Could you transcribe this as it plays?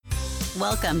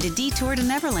Welcome to Detour to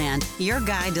Neverland, your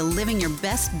guide to living your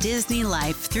best Disney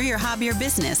life through your hobby or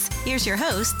business. Here's your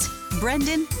hosts,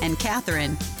 Brendan and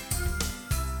Catherine.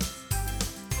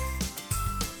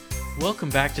 Welcome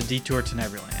back to Detour to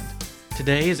Neverland.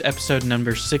 Today is episode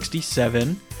number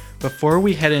 67. Before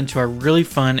we head into our really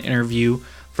fun interview,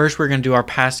 first we're going to do our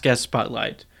past guest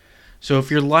spotlight. So if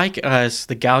you're like us,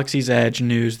 the Galaxy's Edge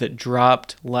news that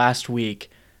dropped last week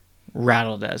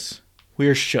rattled us. We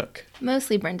are shook.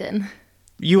 Mostly Brendan.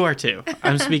 You are too.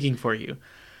 I'm speaking for you.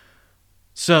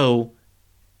 So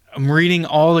I'm reading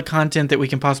all the content that we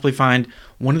can possibly find.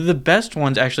 One of the best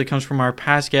ones actually comes from our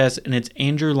past guest, and it's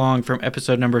Andrew Long from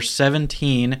episode number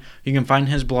 17. You can find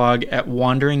his blog at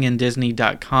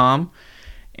wanderingindisney.com.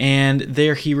 And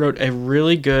there he wrote a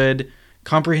really good,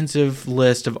 comprehensive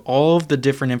list of all of the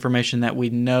different information that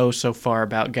we know so far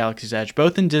about Galaxy's Edge,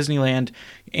 both in Disneyland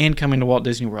and coming to Walt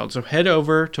Disney World. So head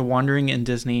over to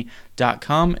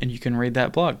wanderingindisney.com and you can read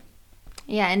that blog.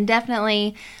 Yeah, and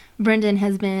definitely Brendan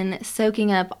has been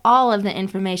soaking up all of the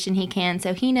information he can,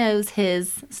 so he knows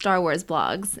his Star Wars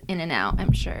blogs in and out,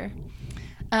 I'm sure.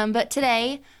 But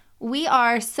today, we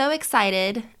are so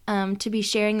excited to be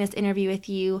sharing this interview with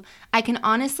you. I can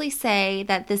honestly say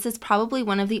that this is probably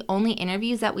one of the only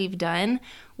interviews that we've done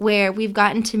where we've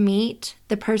gotten to meet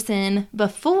the person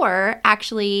before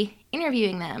actually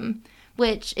interviewing them,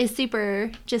 which is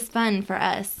super just fun for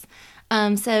us.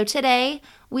 So today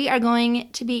we are going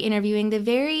to be interviewing the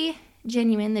very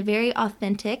genuine, the very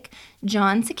authentic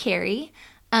John Sicari,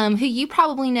 who you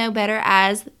probably know better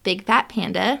as Big Fat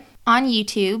Panda on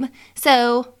YouTube.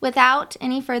 So without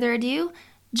any further ado,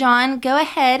 John, go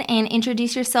ahead and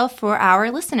introduce yourself for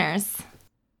our listeners.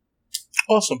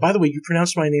 Awesome. By the way, you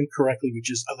pronounced my name correctly,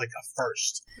 which is like a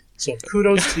first. So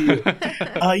kudos to you.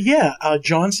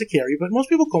 John Sicari, but most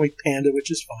people call me Panda,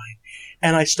 which is fine.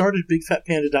 And I started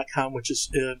BigFatPanda.com, which is,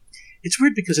 it's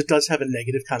weird because it does have a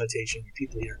negative connotation.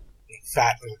 People hear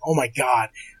fat, they're like, oh my God,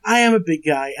 I am a big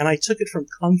guy. And I took it from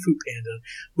Kung Fu Panda,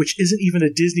 which isn't even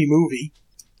a Disney movie.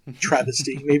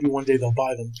 Travesty. Maybe one day they'll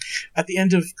buy them. At the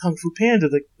end of Kung Fu Panda,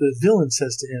 the villain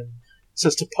says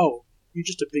to Po, you're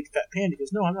just a big fat panda. He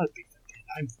goes, no, I'm not a big fat panda.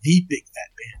 I'm the big fat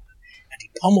panda. And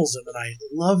he pummels him, and I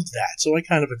loved that. So I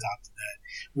kind of adopted that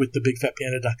with the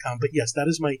bigfatpanda.com. But yes, that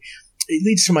is it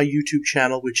leads to my YouTube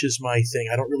channel, which is my thing.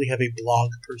 I don't really have a blog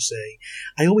per se.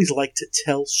 I always like to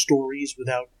tell stories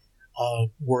without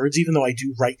words, even though I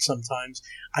do write sometimes.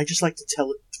 I just like to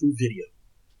tell it through video,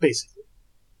 basically.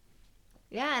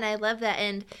 Yeah, and I love that.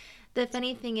 And the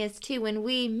funny thing is, too, when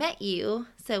we met you,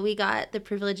 so we got the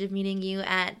privilege of meeting you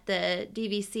at the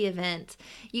DVC event,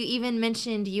 you even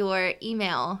mentioned your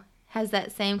email has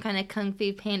that same kind of Kung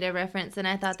Fu Panda reference, and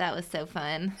I thought that was so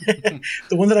fun.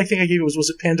 The one that I think I gave you was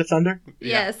it Panda Thunder?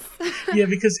 Yes. Yeah,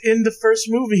 because in the first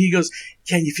movie, he goes,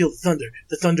 can you feel the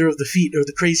thunder of the feet, or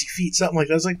the crazy feet, something like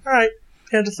that. I was like, all right,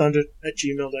 Panda Thunder at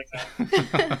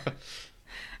gmail.com.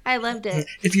 I loved it.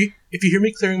 If you hear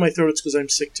me clearing my throat, it's because I'm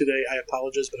sick today. I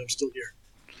apologize, but I'm still here.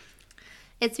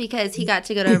 It's because he got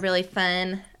to go to a really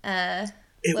fun, It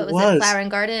was Flower and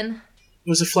Garden? It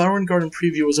was a Flower and Garden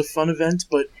preview. It was a fun event,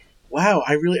 but wow,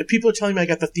 people are telling me I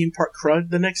got the theme park crud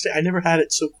the next day. I never had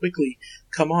it so quickly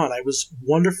come on. I was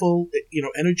wonderful,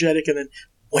 energetic, and then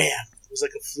wham, it was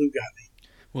like a flu got me.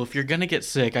 Well, if you're going to get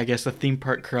sick, I guess the theme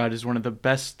park crud is one of the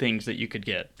best things that you could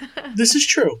get. This is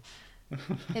true.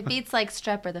 It beats like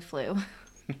strep or the flu.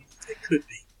 It could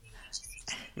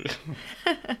be.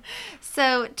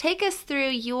 So take us through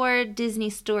your Disney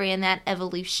story and that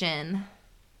evolution.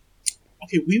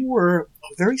 Okay, we were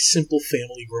a very simple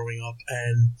family growing up,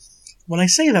 and when I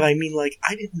say that, I mean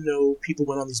I didn't know people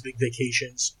went on these big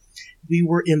vacations. We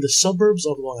were in the suburbs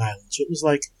of Long Island, so it was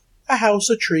like a house,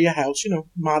 a tree, a house,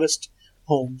 modest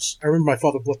homes. I remember my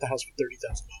father bought the house for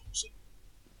 $30,000.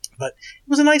 But it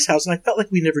was a nice house, and I felt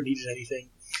like we never needed anything.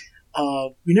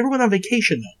 We never went on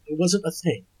vacation, though. It wasn't a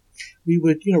thing. We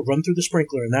would, run through the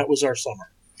sprinkler, and that was our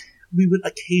summer. We would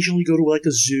occasionally go to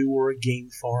a zoo or a game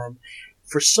farm.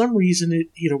 For some reason,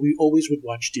 we always would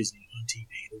watch Disney on TV,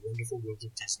 The Wonderful World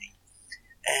of Disney.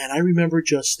 And I remember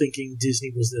just thinking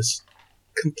Disney was this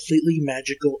completely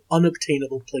magical,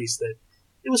 unobtainable place that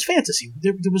it was fantasy.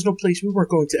 There was no place, we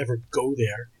weren't going to ever go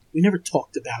there. We never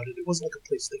talked about it. It wasn't like a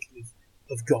place thinking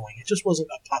of going. It just wasn't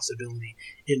a possibility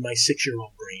in my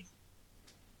 6-year-old brain.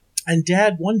 And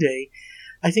Dad, one day,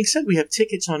 I think said we have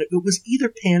tickets on it. It was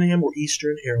either Pan Am or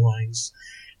Eastern Airlines.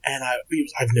 And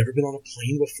I've never been on a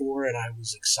plane before, and I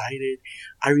was excited.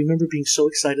 I remember being so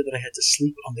excited that I had to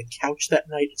sleep on the couch that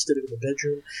night instead of in the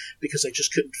bedroom because I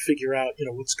just couldn't figure out,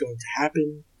 what's going to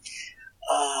happen.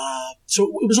 So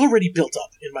it was already built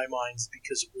up in my mind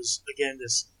because it was, again,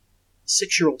 this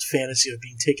 6-year-old fantasy of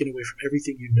being taken away from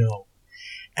everything you know.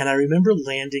 And I remember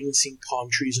landing and seeing palm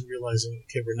trees and realizing,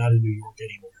 okay, we're not in New York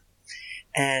anymore.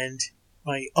 And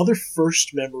my other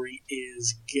first memory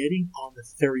is getting on the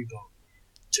ferry boat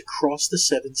to cross the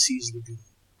Seven Seas Lagoon.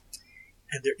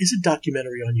 And there is a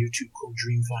documentary on YouTube called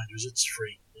Dreamfinders. It's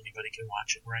free. Anybody can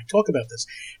watch it, where I talk about this.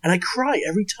 And I cry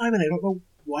every time, and I don't know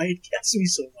why it gets me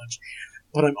so much.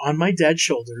 But I'm on my dad's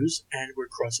shoulders, and we're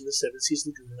crossing the Seven Seas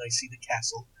Lagoon, and I see the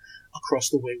castle across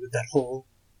the way with that whole,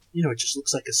 it just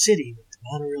looks like a city with the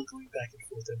monorail going back and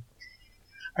forth. And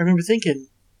I remember thinking,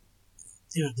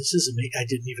 this is amazing. I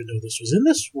didn't even know this was in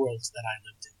this world that I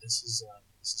lived in. This is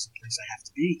a place I have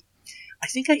to be. I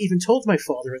think I even told my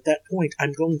father at that point,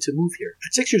 I'm going to move here.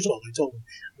 At 6 years old, I told him,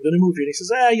 I'm going to move here. And he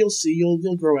says, you'll see,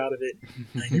 you'll grow out of it.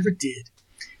 And I never did.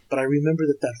 But I remember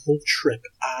that whole trip,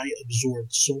 I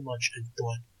absorbed so much and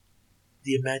thought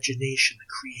the imagination, the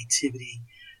creativity,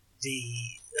 the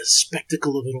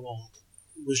spectacle of it all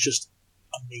was just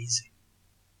amazing.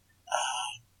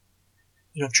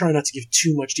 I'm trying not to give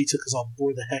too much detail because I'll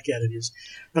bore the heck out of you.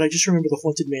 But I just remember the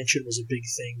Haunted Mansion was a big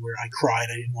thing where I cried.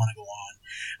 I didn't want to go on.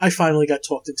 I finally got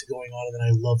talked into going on, and then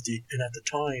I loved it. And at the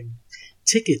time,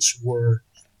 tickets were,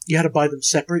 you had to buy them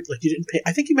separate. Like, you didn't pay.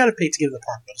 I think you might have paid to get in the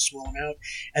park, but a small amount.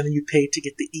 And then you paid to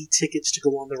get the e-tickets to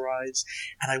go on the rides.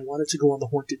 And I wanted to go on the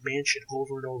Haunted Mansion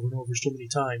over and over and over so many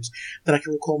times that I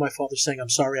can recall my father saying, I'm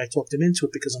sorry I talked him into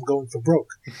it because I'm going for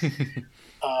broke.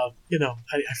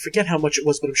 I forget how much it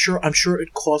was, but I'm sure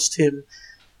it cost him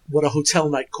what a hotel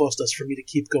night cost us for me to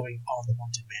keep going on the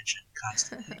Haunted Mansion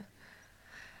constantly.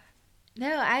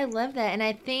 No, I love that. And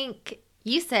I think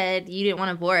you said you didn't want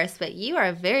to bore us, but you are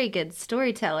a very good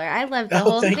storyteller. I love the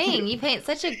whole thing. You paint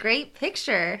such a great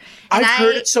picture. And I've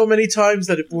heard it so many times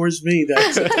that it bores me.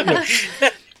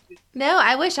 No,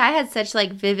 I wish I had such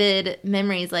vivid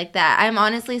memories like that. I'm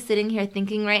honestly sitting here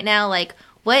thinking right now,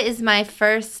 what is my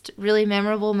first really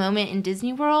memorable moment in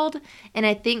Disney World? And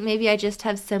I think maybe I just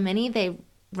have so many, they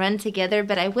run together,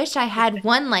 but I wish I had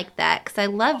one like that because I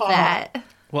love that.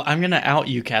 Well, I'm going to out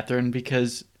you, Catherine,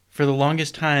 because for the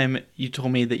longest time, you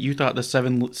told me that you thought the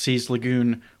Seven Seas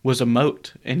Lagoon was a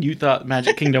moat, and you thought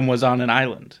Magic Kingdom was on an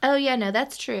island. Oh, yeah, no,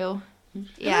 that's true.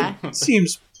 Yeah.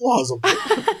 Seems plausible.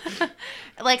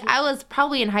 I was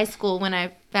probably in high school when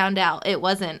I found out it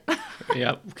wasn't.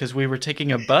 Yeah, because we were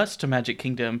taking a bus to Magic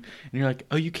Kingdom, and you're like,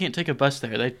 oh, you can't take a bus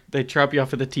there. They drop you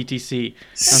off at the TTC. I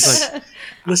was like,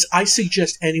 listen, I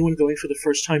suggest anyone going for the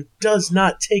first time does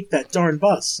not take that darn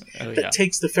bus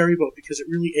takes the ferry boat, because it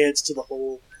really adds to the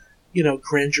whole,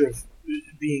 grandeur of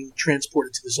being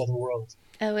transported to this other world.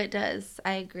 Oh, it does.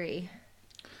 I agree.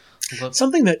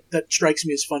 Something that strikes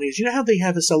me as funny is, how they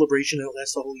have a celebration and it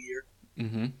lasts the whole year?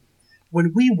 Mm-hmm.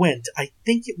 When we went, I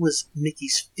think it was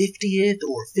Mickey's 50th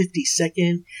or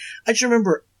 52nd. I just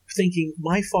remember thinking,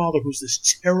 my father, who's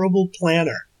this terrible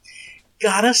planner,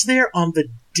 got us there on the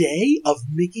day of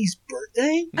Mickey's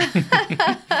birthday?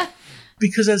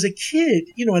 Because as a kid,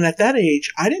 and at that age,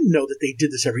 I didn't know that they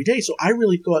did this every day. So I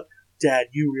really thought, Dad,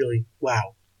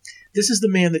 wow. This is the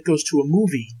man that goes to a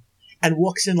movie and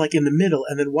walks in in the middle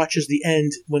and then watches the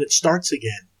end when it starts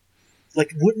again.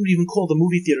 Wouldn't even call the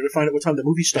movie theater to find out what time the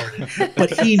movie started.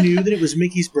 But he knew that it was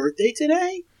Mickey's birthday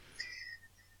today.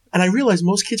 And I realize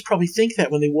most kids probably think that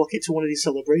when they walk into one of these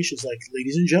celebrations,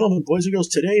 ladies and gentlemen, boys and girls,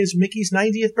 today is Mickey's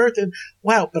 90th birthday.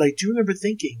 Wow. But I do remember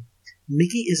thinking,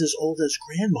 Mickey is as old as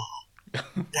Grandma.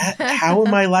 How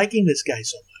am I liking this guy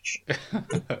so much?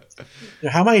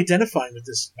 How am I identifying with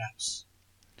this mouse?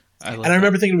 I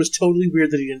remember thinking it was totally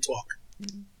weird that he didn't talk.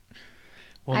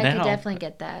 Well, I could definitely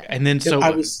get that. And then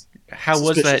how was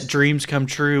suspicious. that dreams come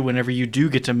true whenever you do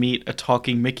get to meet a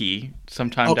talking Mickey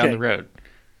sometime down the road?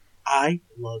 I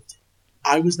loved it.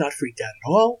 I was not freaked out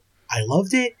at all. I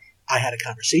loved it. I had a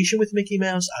conversation with Mickey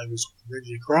Mouse. I was ready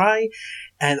to cry.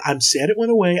 And I'm sad it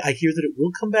went away. I hear that it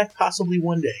will come back possibly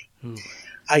one day.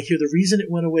 I hear the reason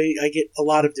it went away. I get a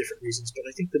lot of different reasons, but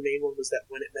I think the main one was that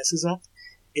when it messes up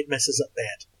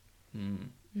bad. Mm.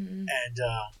 Mm-hmm. And,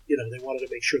 they wanted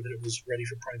to make sure that it was ready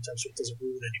for prime time so it doesn't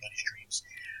ruin anybody's dreams.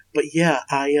 But yeah,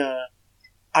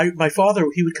 my father,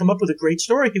 he would come up with a great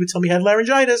story. He would tell me he had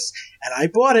laryngitis, and I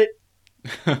bought it.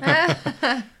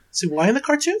 So why in the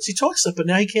cartoons he talks up, but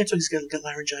now he can't talk. He's got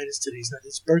laryngitis today. It's not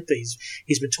his birthday.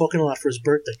 He's been talking a lot for his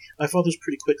birthday. My father's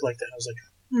pretty quick like that. I was like,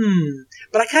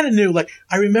 But I kind of knew.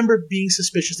 I remember being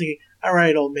suspicious, thinking, all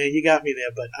right, old man, you got me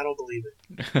there, but I don't believe it.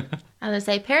 I was going to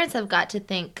say, parents have got to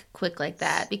think quick like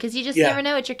that because you just never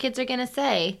know what your kids are going to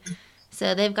say.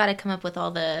 So they've got to come up with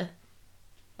all the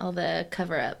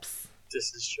cover-ups.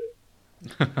 This is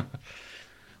true.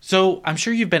 So I'm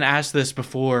sure you've been asked this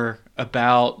before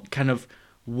about kind of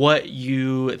what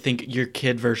you think your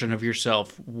kid version of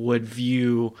yourself would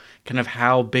view kind of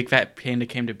how Big Fat Panda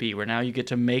came to be, where now you get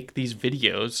to make these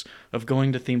videos of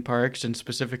going to theme parks and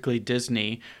specifically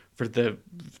Disney for the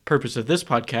purpose of this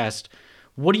podcast.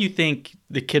 What do you think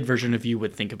the kid version of you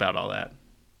would think about all that?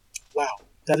 Wow,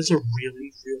 that is a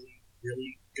really, really,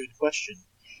 really good question.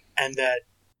 And that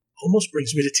almost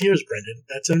brings me to tears, Brendan.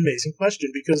 That's an amazing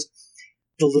question, because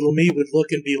the little me would look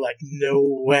and be like, no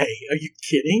way. Are you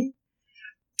kidding?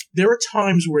 There are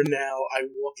times where now I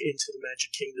walk into the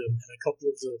Magic Kingdom and a couple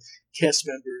of the cast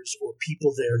members or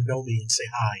people there know me and say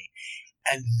hi.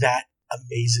 And that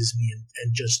amazes me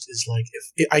and just is like,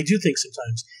 if I do think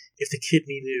sometimes if the kid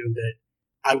me knew that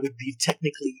I would be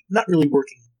technically not really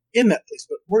working in that place,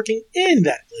 but working in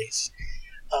that place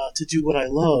to do what I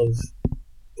love,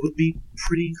 it would be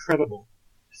pretty incredible.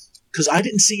 Because I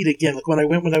didn't see it again. Like when I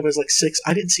went when I was like 6,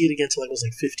 I didn't see it again until I was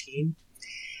like 15.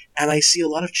 And I see a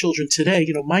lot of children today,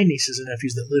 my nieces and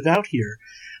nephews that live out here,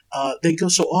 they go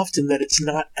so often that it's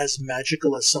not as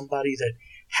magical as somebody that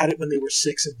had it when they were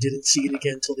 6 and didn't see it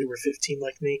again until they were 15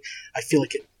 like me. I feel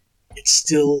like it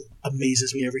still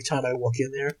amazes me every time I walk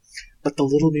in there. But the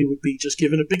little me would be just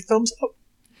giving a big thumbs up.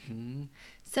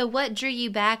 So what drew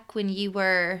you back when you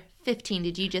were 15?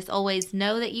 Did you just always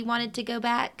know that you wanted to go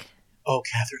back? Oh,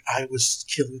 Catherine, I was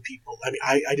killing people. I mean,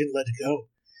 I didn't let it go.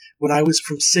 When I was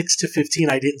from 6 to 15,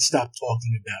 I didn't stop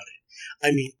talking about it.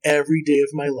 I mean, every day of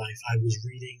my life, I was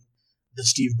reading the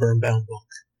Steve Birnbaum book.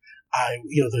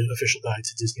 The official guide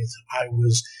to Disney. I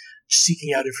was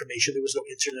seeking out information. There was no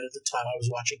internet at the time. I was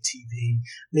watching TV.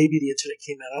 Maybe the internet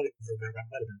came out. I don't even remember. I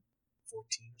might have been 14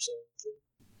 or something.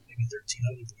 Maybe 13.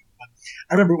 I don't even remember.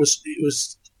 I remember it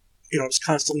was I was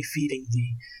constantly feeding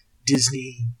the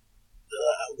Disney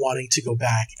wanting to go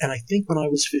back. And I think when I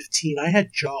was 15, I had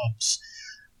jobs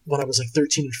when I was like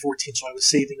 13 and 14, so I was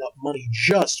saving up money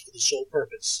just for the sole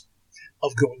purpose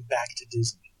of going back to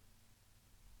Disney.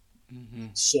 Mm-hmm.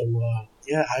 So,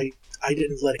 I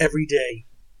didn't let every day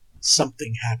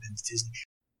something happen to Disney.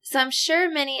 So I'm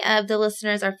sure many of the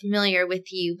listeners are familiar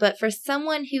with you, but for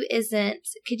someone who isn't,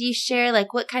 could you share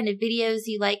what kind of videos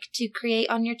you like to create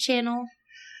on your channel?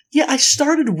 Yeah, I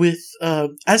started with,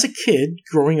 as a kid,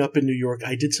 growing up in New York,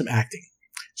 I did some acting.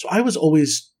 So I was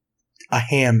always a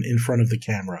ham in front of the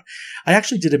camera. I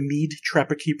actually did a Mead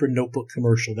Trapper Keeper notebook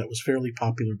commercial that was fairly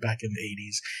popular back in the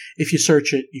 80s. If you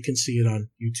search it, you can see it on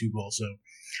YouTube also.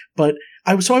 But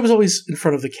I was always in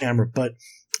front of the camera, but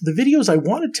the videos I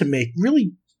wanted to make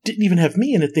really didn't even have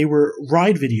me in it. They were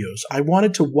ride videos. I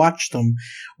wanted to watch them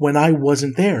when I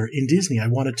wasn't there in Disney. I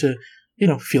wanted to,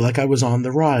 feel like I was on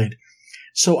the ride.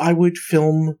 So I would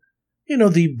film,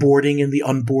 the boarding and the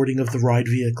unboarding of the ride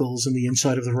vehicles and the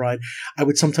inside of the ride. I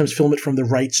would sometimes film it from the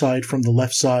right side, from the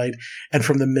left side, and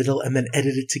from the middle, and then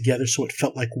edit it together so it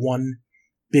felt like one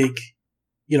big,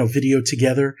 video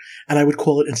together. And I would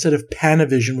call it, instead of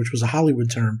Panavision, which was a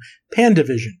Hollywood term,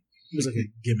 Pandavision. It was like a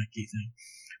gimmicky thing.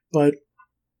 But,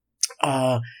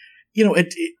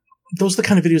 those are the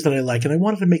kind of videos that I like, and I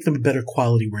wanted to make them a better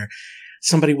quality where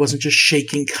somebody wasn't just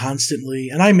shaking constantly.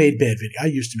 And I made bad videos. I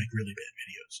used to make really bad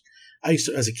videos.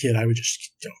 As a kid, I would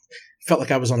just, felt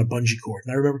like I was on a bungee cord.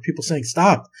 And I remember people saying,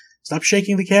 stop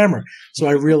shaking the camera. So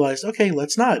I realized, okay,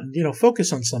 let's not,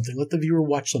 focus on something. Let the viewer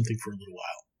watch something for a little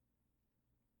while.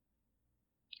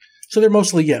 So they're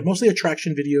mostly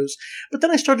attraction videos. But then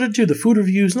I started to do the food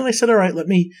reviews, and then I said, all right, let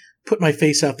me put my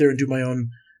face out there and do my own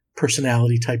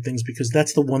personality type things, because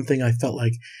that's the one thing I felt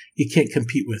like you can't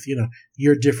compete with.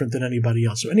 You're different than anybody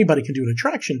else. So anybody can do an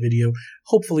attraction video.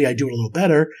 Hopefully I do it a little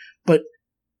better, but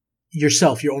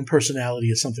yourself, your own personality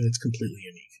is something that's completely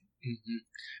unique. Mm-hmm.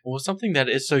 Well, something that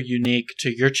is so unique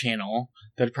to your channel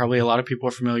that probably a lot of people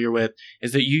are familiar with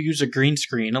is that you use a green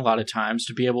screen a lot of times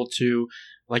to be able to,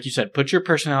 like you said, put your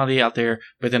personality out there,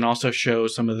 but then also show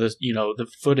some of the, the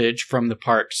footage from the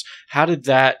parks. How did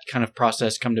that kind of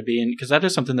process come to be? And because that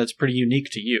is something that's pretty unique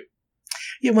to you.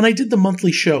 Yeah, when I did the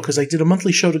monthly show, because I did a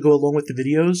monthly show to go along with the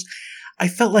videos, I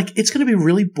felt like it's going to be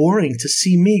really boring to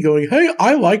see me going, hey,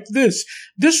 I liked this.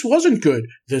 This wasn't good.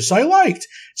 This I liked.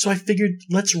 So I figured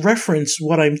let's reference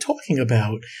what I'm talking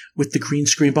about with the green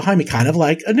screen behind me, kind of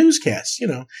like a newscast,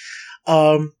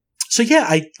 So yeah,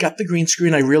 I got the green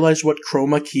screen. I realized what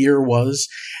chroma keyer was,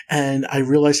 and I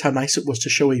realized how nice it was to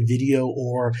show a video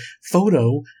or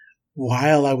photo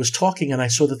while I was talking, and I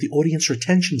saw that the audience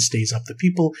retention stays up. The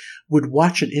people would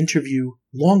watch an interview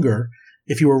longer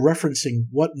if you were referencing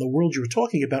what in the world you were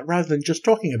talking about rather than just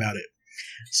talking about it.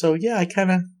 So yeah,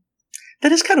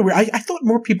 that is kind of weird. I thought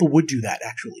more people would do that,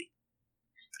 actually.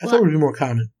 I thought it would be more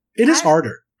common. It is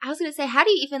harder. I was going to say, how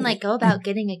do you even like go about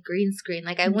getting a green screen?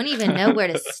 Like, I wouldn't even know where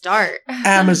to start.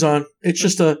 Amazon. It's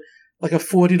just like a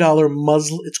 $40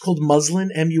 muslin. It's called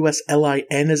muslin, Muslin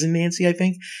as in Nancy, I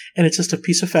think. And it's just a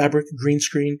piece of fabric, green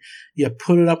screen. You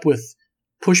put it up with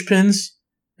push pins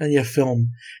and you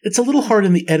film. It's a little hard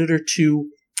in the editor to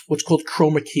what's called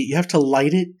chroma key. You have to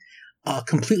light it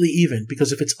completely even,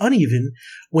 because if it's uneven,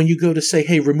 when you go to say,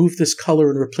 hey, remove this color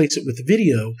and replace it with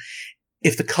video,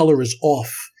 if the color is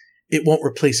off, it won't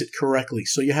replace it correctly.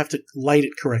 So you have to light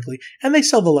it correctly. And they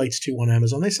sell the lights too on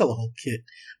Amazon. They sell a whole kit,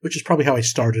 which is probably how I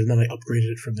started, and then I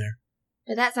upgraded it from there.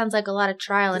 But that sounds like a lot of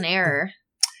trial and error.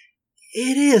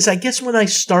 It is. I guess when I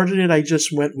started it, I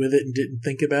just went with it and didn't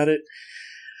think about it.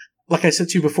 Like I said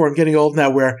to you before, I'm getting old now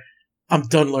where I'm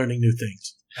done learning new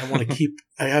things. I want to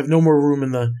I have no more room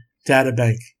in the data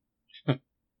bank.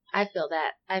 I feel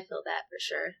that. I feel that for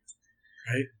sure.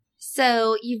 Right?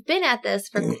 So you've been at this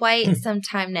for quite some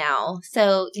time now.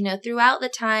 So, throughout the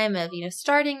time of,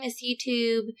 starting this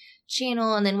YouTube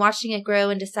channel and then watching it grow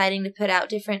and deciding to put out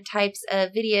different types of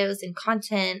videos and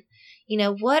content,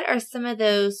 what are some of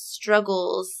those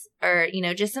struggles or,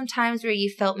 just some times where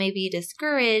you felt maybe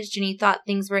discouraged and you thought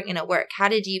things weren't going to work? How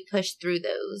did you push through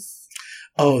those?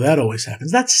 Oh, that always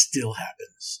happens. That still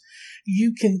happens.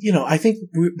 You can, I think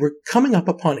we're coming up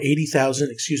upon 80,000,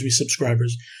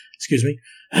 subscribers. Excuse me.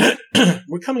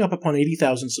 We're coming up upon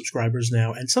 80,000 subscribers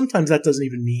now, and sometimes that doesn't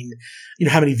even mean,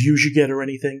 how many views you get or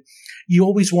anything. You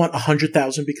always want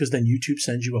 100,000 because then YouTube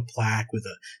sends you a plaque with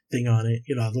a thing on it,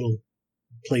 a little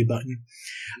play button.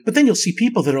 But then you'll see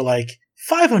people that are like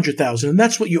 500,000, and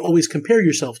that's what you always compare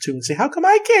yourself to and say, how come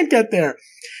I can't get there?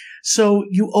 So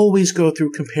you always go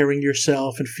through comparing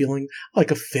yourself and feeling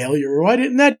like a failure. Why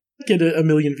didn't that get a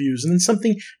million views? And then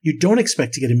something you don't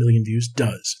expect to get a million views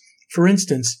does. For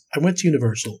instance, I went to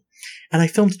Universal and I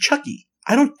filmed Chucky.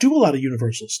 I don't do a lot of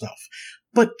Universal stuff,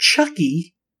 but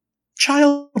Chucky,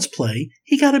 Child's Play,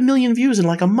 he got 1 million views in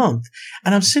like a month.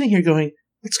 And I'm sitting here going,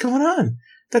 what's going on?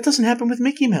 That doesn't happen with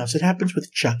Mickey Mouse. It happens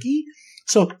with Chucky.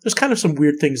 So there's kind of some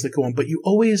weird things that go on, but you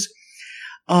always,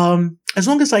 as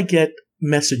long as I get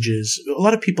messages, a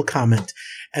lot of people comment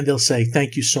and they'll say,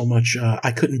 thank you so much.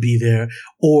 I couldn't be there.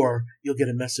 Or you'll get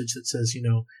a message that says,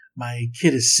 my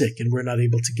kid is sick and we're not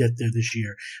able to get there this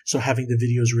year. So having the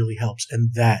videos really helps.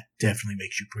 And that definitely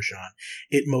makes you push on.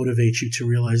 It motivates you to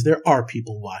realize there are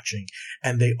people watching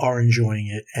and they are enjoying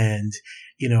it. And,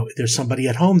 there's somebody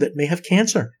at home that may have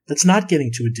cancer that's not getting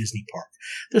to a Disney park.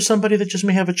 There's somebody that just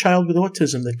may have a child with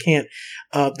autism that can't,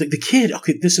 the kid,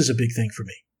 okay, this is a big thing for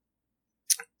me.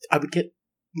 I would get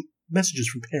messages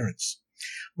from parents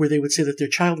where they would say that their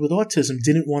child with autism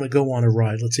didn't want to go on a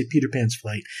ride, let's say Peter Pan's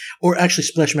Flight, or actually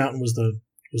Splash Mountain was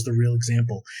the real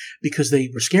example, because they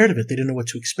were scared of it. They didn't know what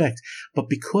to expect. But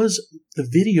because the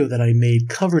video that I made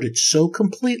covered it so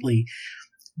completely,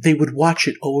 they would watch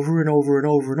it over and over and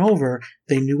over and over.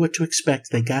 They knew what to expect.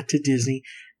 They got to Disney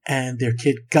and their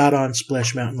kid got on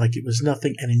Splash Mountain like it was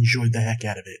nothing and enjoyed the heck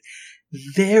out of it.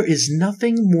 There is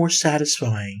nothing more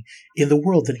satisfying in the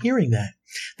world than hearing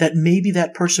that maybe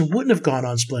that person wouldn't have gone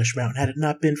on Splash Mountain had it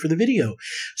not been for the video.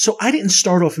 So I didn't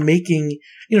start off making,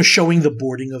 showing the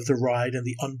boarding of the ride and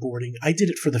the unboarding. I did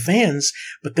it for the fans.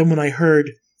 But then when I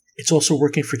heard it's also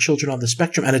working for children on the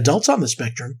spectrum and adults on the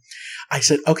spectrum, I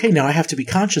said, okay, now I have to be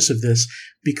conscious of this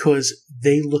because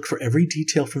they look for every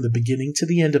detail from the beginning to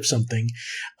the end of something,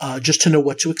 just to know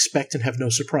what to expect and have no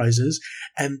surprises.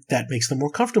 And that makes them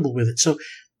more comfortable with it. So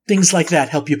things like that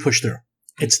help you push through.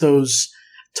 It's those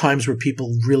times where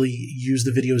people really use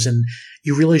the videos and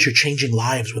you realize you're changing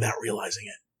lives without realizing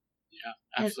it.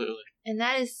 Yeah, absolutely. And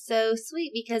that is so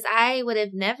sweet because I would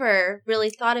have never really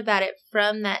thought about it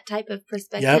from that type of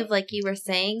perspective, like you were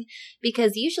saying,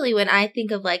 because usually when I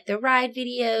think of like the ride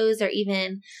videos or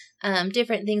even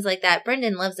different things like that,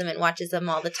 Brendan loves them and watches them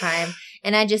all the time.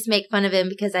 And I just make fun of him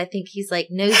because I think he's like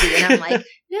nosy. And I'm like,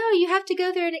 no, you have to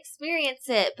go there and experience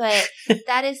it. But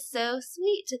that is so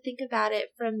sweet to think about it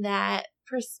from that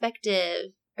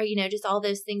perspective. Or, just all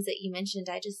those things that you mentioned.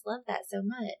 I just love that so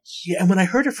much. Yeah, and when I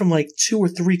heard it from like 2 or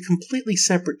 3 completely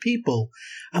separate people,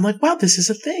 I'm like, wow, this is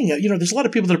a thing. There's a lot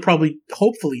of people that are probably,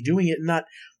 hopefully, doing it and not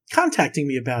contacting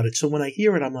me about it. So when I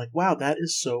hear it, I'm like, wow, that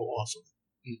is so awesome.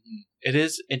 Mm-hmm. It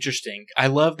is interesting. I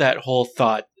love that whole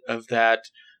thought of that,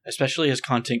 especially as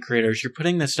content creators. You're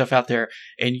putting this stuff out there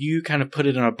and you kind of put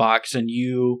it in a box and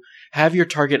you have your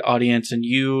target audience and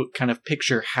you kind of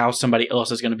picture how somebody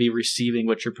else is going to be receiving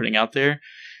what you're putting out there.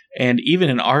 And even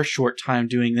in our short time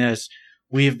doing this,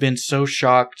 we have been so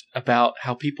shocked about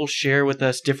how people share with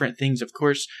us different things. Of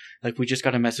course, like we just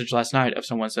got a message last night of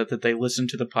someone said that they listen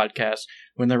to the podcast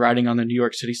when they're riding on the New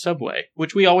York City subway,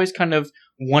 which we always kind of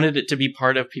wanted it to be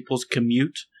part of people's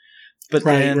commute. But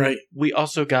then we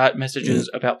also got messages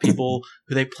about people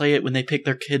who they play it when they pick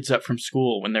their kids up from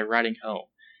school when they're riding home.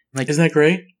 Like, isn't that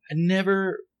great? I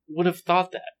never would have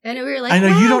thought that. And we were like, I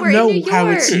know you don't know how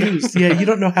it's it's used. Yeah, you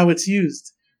don't know how it's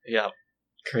used. Yeah,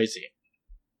 crazy.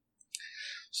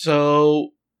 So,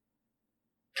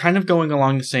 kind of going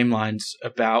along the same lines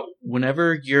about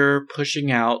whenever you're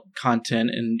pushing out content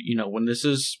and, you know, when this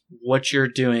is what you're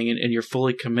doing and you're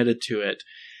fully committed to it,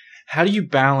 how do you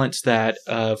balance that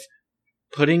of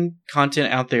putting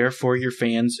content out there for your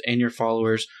fans and your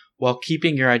followers while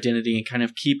keeping your identity and kind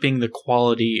of keeping the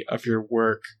quality of your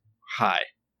work high?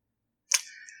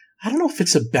 I don't know if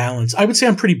it's a balance. I would say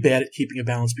I'm pretty bad at keeping a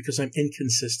balance because I'm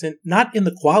inconsistent, not in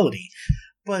the quality,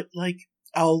 but like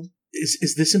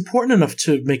is this important enough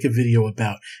to make a video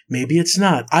about? Maybe it's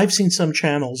not. I've seen some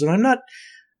channels, and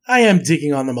I am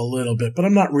digging on them a little bit, but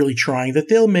I'm not really trying, that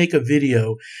they'll make a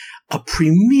video, a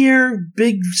premiere,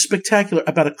 big, spectacular,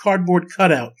 about a cardboard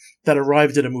cutout that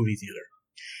arrived at a movie theater.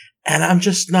 And I'm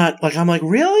just not, like, I'm like,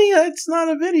 really? It's not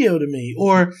a video to me.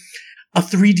 Or a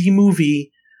 3D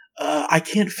movie. I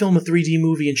can't film a 3D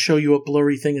movie and show you a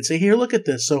blurry thing and say, here, look at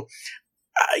this. So,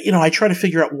 I try to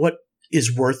figure out what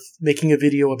is worth making a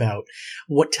video about,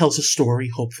 what tells a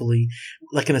story, hopefully,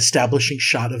 like an establishing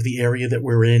shot of the area that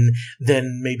we're in,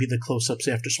 then maybe the close-ups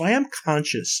after. So I am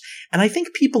conscious. And I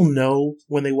think people know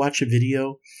when they watch a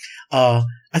video, I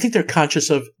think they're conscious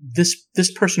of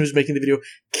this person who's making the video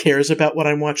cares about what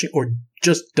I'm watching or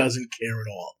just doesn't care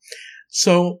at all.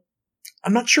 So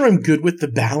I'm not sure I'm good with the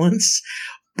balance,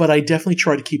 but I definitely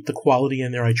try to keep the quality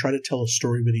in there. I try to tell a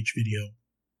story with each video.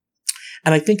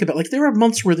 And I think about, like, there are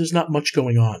months where there's not much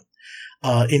going on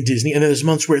in Disney, and then there's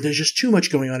months where there's just too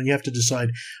much going on, and you have to decide,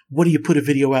 what do you put a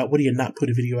video out, what do you not put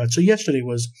a video out? So yesterday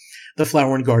was the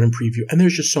Flower and Garden preview, and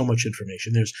there's just so much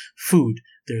information. There's food,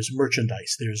 there's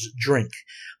merchandise, there's drink,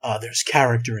 there's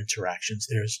character interactions,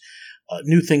 there's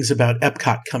new things about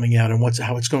Epcot coming out and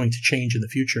how it's going to change in the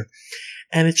future.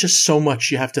 And it's just so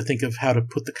much you have to think of how to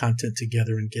put the content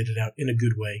together and get it out in a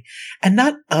good way. And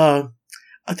not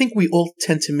I think we all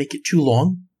tend to make it too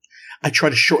long. I try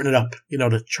to shorten it up,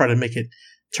 to try to make it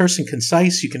terse and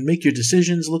concise. You can make your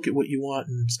decisions, look at what you want,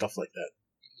 and stuff like that.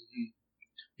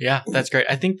 Yeah, that's great.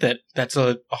 I think that's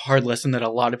a hard lesson that a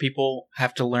lot of people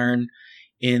have to learn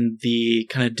in the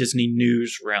kind of Disney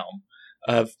news realm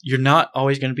of you're not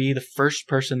always going to be the first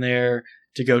person there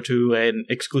to go to an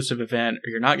exclusive event, or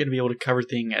you're not going to be able to cover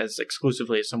things as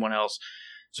exclusively as someone else.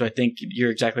 So I think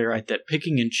you're exactly right that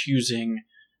picking and choosing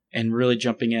and really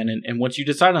jumping in. And once you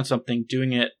decide on something,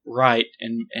 doing it right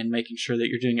and making sure that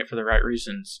you're doing it for the right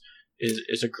reasons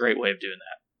is a great way of doing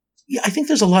that. Yeah, I think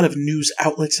there's a lot of news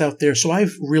outlets out there. So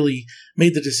I've really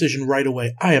made the decision right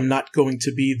away. I am not going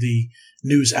to be the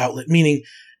news outlet, meaning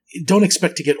don't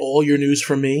expect to get all your news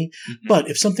from me. Mm-hmm. But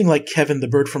if something like Kevin the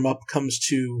Bird from Up comes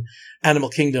to Animal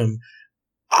Kingdom,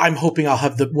 I'm hoping I'll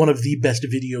have one of the best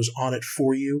videos on it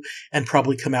for you and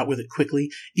probably come out with it quickly,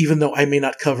 even though I may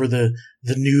not cover the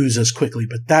news as quickly.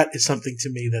 But that is something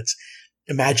to me that's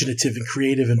imaginative and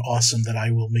creative and awesome that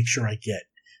I will make sure I get.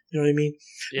 You know what I mean?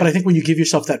 Yeah. But I think when you give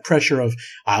yourself that pressure of,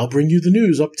 I'll bring you the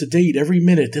news up to date every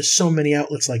minute, there's so many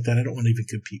outlets like that. I don't want to even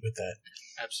compete with that.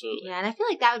 Absolutely. Yeah, and I feel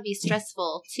like that would be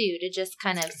stressful, too, to just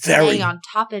kind of stay on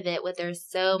top of it when there's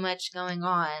so much going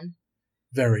on.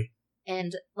 Very.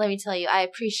 And let me tell you, I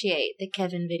appreciate the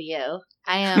Kevin video.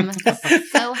 I am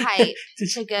so hyped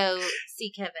to go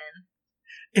see Kevin.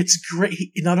 It's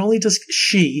great. Not only does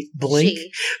she blink,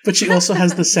 but she also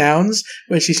has the sounds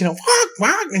where she's, wah,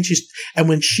 wah, and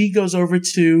when she goes over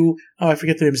to, I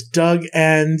forget the names, Doug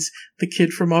and the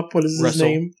kid from Up, what is his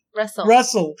name?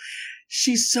 Russell.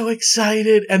 She's so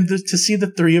excited, and to see the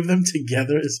three of them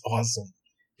together is awesome.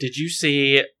 Did you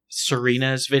see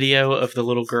Serena's video of the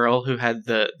little girl who had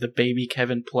the baby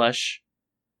Kevin plush?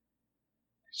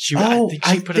 I think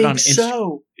she put it on Instagram.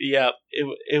 So. Yeah,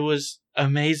 it was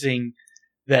amazing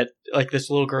that like this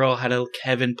little girl had a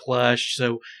Kevin plush,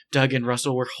 so Doug and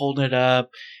Russell were holding it up,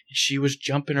 and she was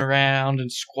jumping around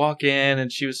and squawking, and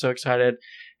she was so excited.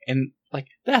 And like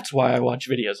that's why I watch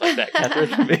videos like that,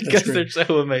 Catherine, because they're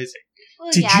so amazing.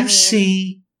 Well, Did you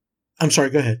see? I'm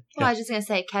sorry. Go ahead. Well, I was just gonna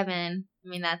say, Kevin. I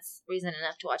mean, that's reason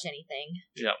enough to watch anything.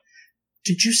 Yeah.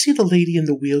 Did you see the lady in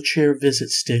the wheelchair visit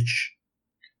Stitch?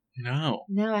 No.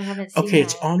 No, I haven't seen Okay,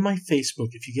 it's on my Facebook.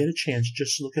 If you get a chance,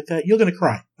 just look at that. You're going to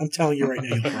cry. I'm telling you right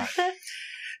now, you'll cry.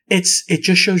 It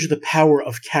just shows you the power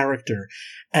of character.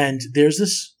 And there's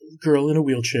this girl in a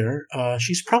wheelchair.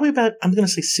 She's probably about, I'm going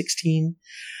to say 16.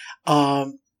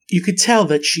 You could tell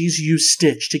that she's used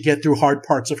Stitch to get through hard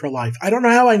parts of her life. I don't know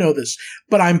how I know this,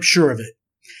 but I'm sure of it.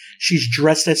 She's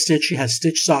dressed as Stitch. She has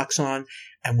Stitch socks on.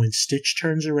 And when Stitch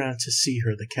turns around to see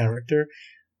her, the character,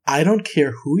 I don't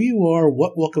care who you are,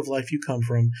 what walk of life you come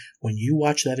from, when you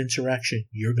watch that interaction,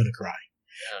 you're going to cry.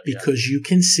 Because you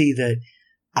can see that,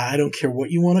 I don't care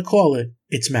what you want to call it,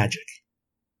 it's magic.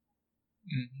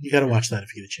 Mm-hmm. You got to watch that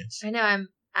if you get a chance. I know,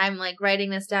 I'm like writing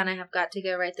this down. I have got to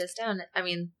go write this down. I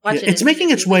mean, watch it. It's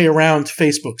making its way around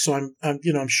Facebook, so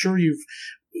I'm sure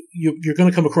you're going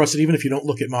to come across it even if you don't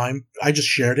look at mine. I just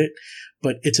shared it,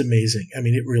 but it's amazing. I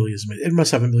mean, it really is amazing. It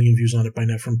must have 1 million views on it by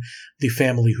now from the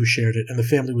family who shared it, and the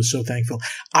family was so thankful.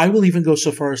 I will even go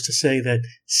so far as to say that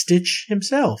Stitch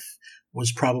himself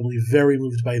was probably very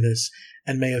moved by this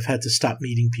and may have had to stop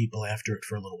meeting people after it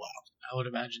for a little while. I would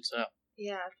imagine so.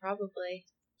 Yeah, probably.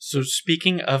 So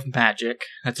speaking of magic,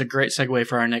 that's a great segue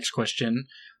for our next question.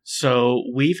 So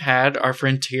we've had our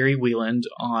friend Terry Wieland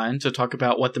on to talk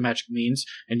about what the magic means,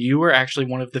 and you were actually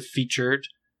one of the featured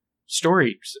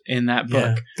stories in that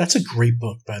book. Yeah, that's a great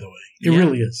book, by the way. It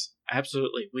really is.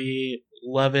 Absolutely. We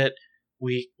love it.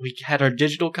 We had our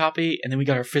digital copy, and then we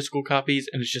got our physical copies,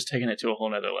 and it's just taking it to a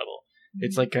whole nother level. Mm-hmm.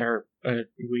 It's like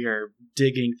we are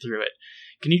digging through it.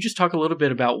 Can you just talk a little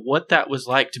bit about what that was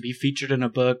like to be featured in a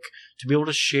book, to be able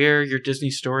to share your Disney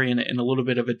story in a little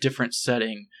bit of a different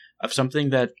setting of something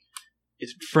that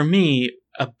is, for me,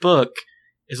 a book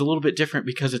is a little bit different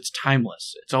because it's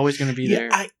timeless. It's always going to be there.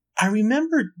 I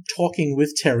remember talking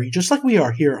with Terry, just like we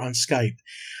are here on Skype.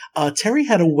 Terry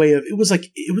had a way of, it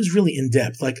was really in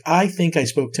depth. Like, I think I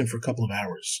spoke to him for a couple of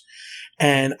hours.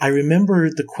 And I remember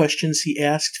the questions he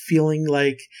asked feeling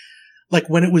like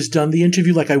when it was done, the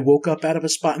interview, like I woke up out of a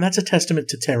spot. And that's a testament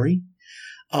to Terry,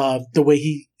 the way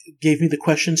he gave me the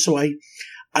questions. So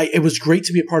it was great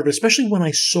to be a part of it, especially when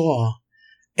I saw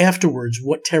afterwards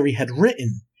what Terry had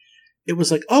written. It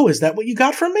was like, oh, is that what you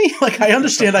got from me? Like, I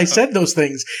understand I said those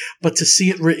things, but to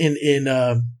see it written in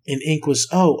ink was,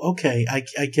 oh, okay,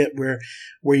 I get where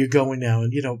you're going now.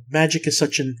 And, magic is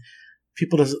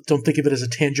people don't think of it as a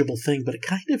tangible thing, but it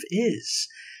kind of is.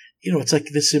 It's like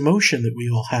this emotion that we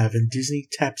all have, and Disney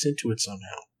taps into it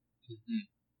somehow. Mm-hmm.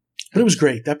 But it was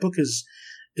great. That book is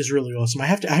really awesome. I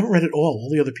haven't read it all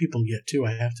the other people yet, too.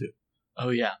 I have to. Oh,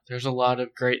 yeah. There's a lot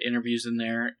of great interviews in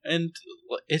there. And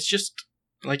it's just,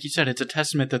 like you said, it's a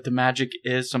testament that the magic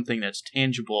is something that's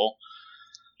tangible.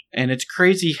 And it's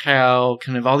crazy how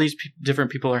kind of all these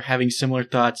different people are having similar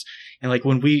thoughts. And like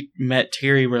when we met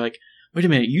Terry, we're like, wait a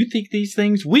minute, you think these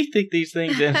things? We think these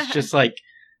things. And it's just like,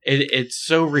 it's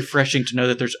so refreshing to know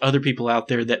that there's other people out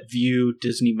there that view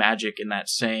Disney magic in that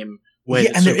same way.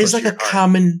 Yeah, and there is like a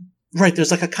common, right, there's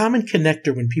like a common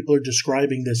connector when people are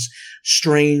describing this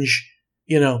strange,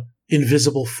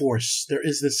 invisible force. There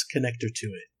is this connector to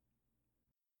it.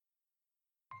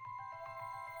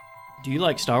 Do you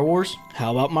like Star Wars?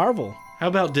 How about Marvel? How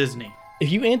about Disney?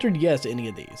 If you answered yes to any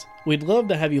of these, we'd love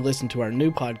to have you listen to our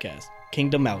new podcast,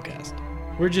 Kingdom Malcast.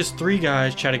 We're just three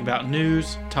guys chatting about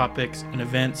news, topics, and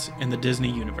events in the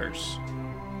Disney universe.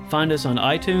 Find us on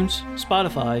iTunes,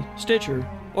 Spotify, Stitcher,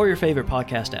 or your favorite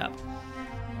podcast app.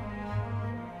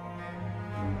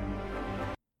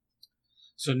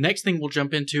 So next thing we'll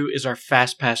jump into is our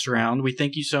Fast Pass round. We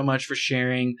thank you so much for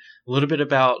sharing a little bit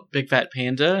about Big Fat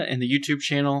Panda and the YouTube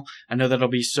channel. I know that'll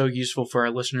be so useful for our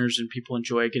listeners and people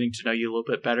enjoy getting to know you a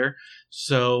little bit better.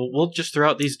 So we'll just throw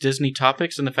out these Disney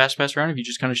topics in the Fast Pass round if you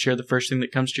just kind of share the first thing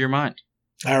that comes to your mind.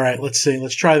 All right, let's see.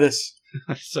 Let's try this.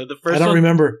 So the first I don't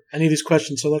remember any of these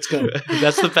questions, so let's go.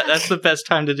 That's the best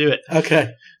time to do it.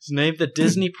 Okay. So name the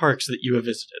Disney parks that you have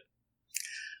visited.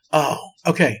 Oh,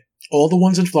 okay. All the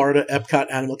ones in Florida, Epcot,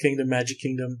 Animal Kingdom, Magic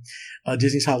Kingdom,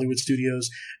 Disney's Hollywood Studios,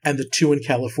 and the two in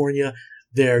California,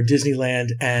 they're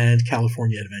Disneyland and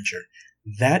California Adventure.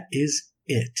 That is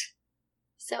it.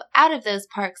 So out of those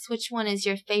parks, which one is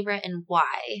your favorite and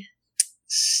why?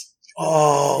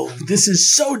 Oh, this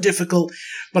is so difficult,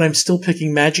 but I'm still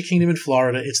picking Magic Kingdom in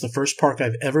Florida. It's the first park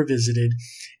I've ever visited.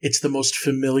 It's the most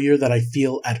familiar that I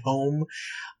feel at home.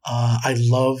 I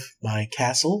love my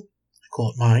castle.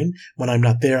 Call it mine. When I'm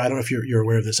not there, I don't know if you're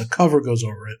aware of this, a cover goes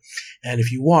over it. And if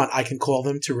you want, I can call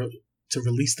them to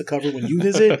release the cover when you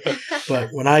visit. But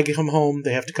when I come home,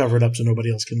 they have to cover it up so nobody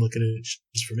else can look at it. It's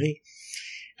just for me.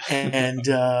 And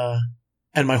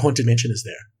my Haunted Mansion is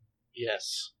there.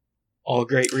 Yes. All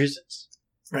great reasons.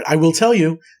 Right. I will tell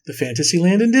you, the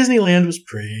Fantasyland in Disneyland was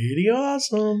pretty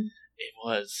awesome. It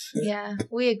was. Yeah,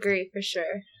 we agree for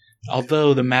sure.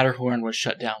 Although the Matterhorn was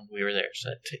shut down when we were there, so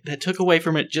that took away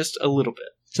from it just a little bit.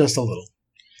 Just a little.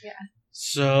 Yeah.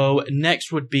 So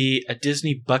next would be a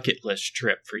Disney bucket list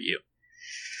trip for you.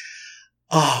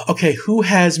 Okay, who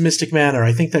has Mystic Manor?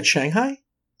 I think that's Shanghai?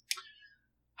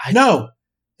 No,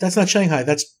 that's not Shanghai.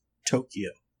 That's Tokyo.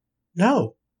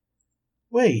 No.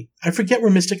 Wait, I forget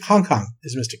where Hong Kong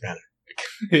is Mystic Manor.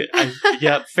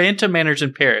 Yeah, Phantom Manor's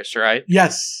in Paris, right?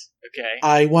 Yes. Okay.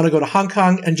 I want to go to Hong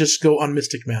Kong and just go on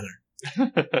Mystic Manor.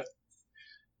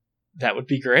 That would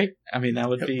be great. I mean, that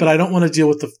would be... But I don't want to deal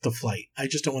with the flight. I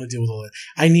just don't want to deal with all that.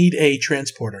 I need a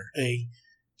transporter,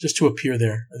 just to appear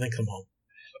there and then come home.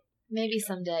 Maybe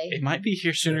someday. It might be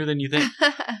here sooner than you think.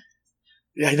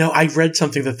 Yeah, I know. I read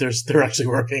something that they're actually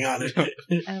working on it.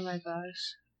 Oh my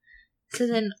gosh. So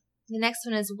then the next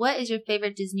one is, what is your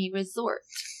favorite Disney resort?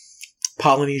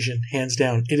 Polynesian, hands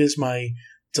down. It is my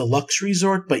deluxe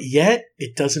resort, but yet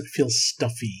it doesn't feel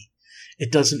stuffy.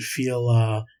 It doesn't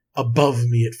feel above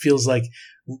me. It feels like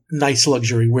nice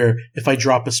luxury where if I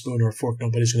drop a spoon or a fork,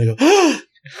 nobody's going to go,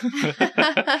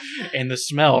 And the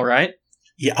smell, right?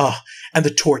 Yeah, and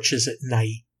the torches at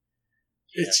night.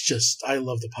 It's just, I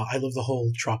love the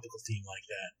whole tropical theme like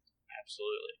that.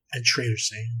 Absolutely. And Trader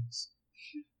Sam's.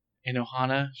 And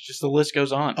Ohana, just the list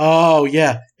goes on. Oh,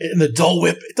 yeah. And the Dole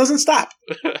Whip. It doesn't stop.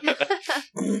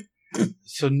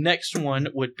 So next one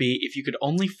would be, if you could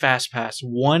only fast pass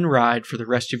one ride for the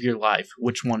rest of your life,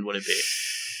 which one would it be?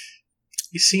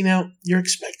 You see, now, you're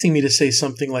expecting me to say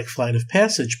something like Flight of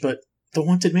Passage, but the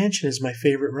Haunted Mansion is my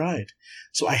favorite ride.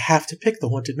 So I have to pick the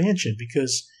Haunted Mansion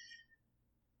because...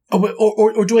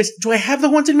 Or do I have the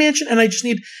Haunted Mansion and I just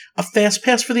need a fast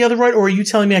pass for the other ride? Or are you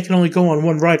telling me I can only go on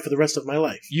one ride for the rest of my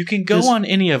life? You can go on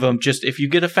any of them. Just if you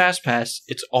get a fast pass,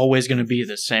 it's always going to be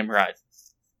the same ride.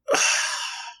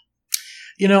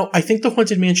 You know, I think the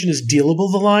Haunted Mansion is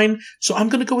dealable, the line, so I'm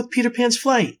going to go with Peter Pan's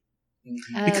Flight.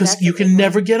 Because you can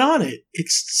never get on it.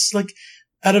 It's like,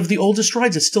 out of the oldest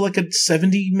rides, it's still like a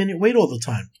 70-minute wait all the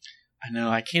time. I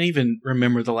know. I can't even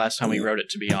remember the last time we rode it,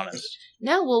 to be honest.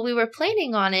 No, well, we were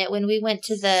planning on it when we went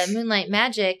to the Moonlight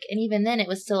Magic, and even then it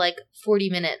was still like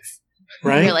 40 minutes.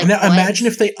 Right? We like, now, imagine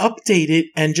if they update it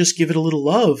and just give it a little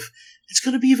love. It's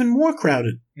going to be even more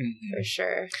crowded. Mm-hmm. For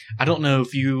sure. I don't know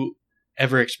if you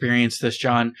ever experienced this,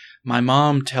 John. My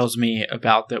mom tells me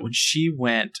about that when she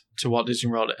went to Walt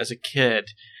Disney World as a kid,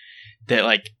 that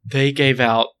like they gave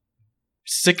out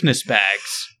sickness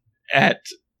bags at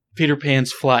Peter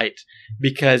Pan's Flight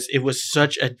because it was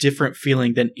such a different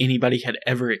feeling than anybody had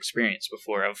ever experienced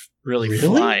before of really?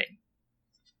 Flying.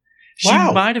 Wow.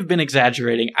 She might have been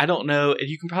exaggerating. I don't know.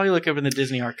 You can probably look up in the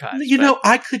Disney archives. You know,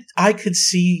 I could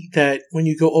see that when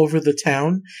you go over the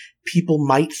town, people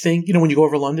might think, when you go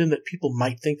over London, that people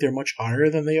might think they're much higher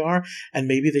than they are, and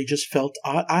maybe they just felt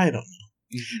odd. I don't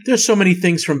know. Mm-hmm. There's so many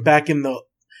things from back in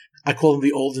I call them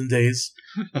the olden days.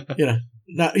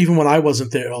 Not even when I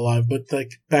wasn't there alive, but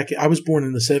like I was born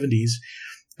in the 70s,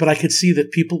 but I could see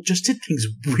that people just did things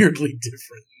weirdly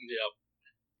different. Yep.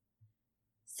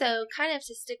 So, kind of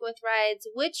to stick with rides,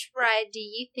 which ride do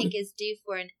you think is due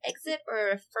for an exit or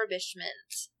a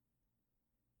refurbishment?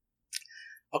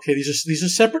 Okay, these are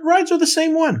separate rides or the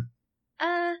same one?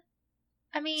 I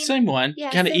mean, same one.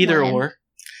 Yeah, kind of same either one. or.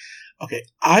 Okay,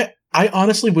 I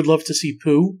honestly would love to see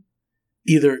Pooh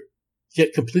either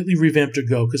get completely revamped or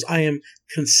go, because I am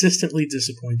consistently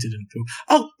disappointed in Pooh.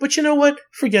 Oh, but you know what?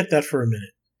 Forget that for a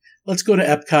minute. Let's go to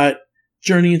Epcot,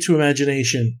 Journey into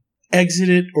Imagination, exit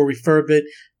it or refurb it,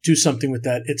 do something with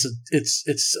that.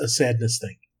 It's a sadness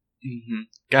thing. Mm-hmm.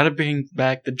 Got to bring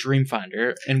back the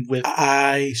Dreamfinder, and with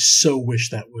I so wish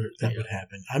that would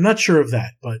happen. I'm not sure of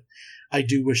that, but I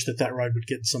do wish that ride would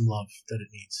get some love that it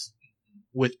needs.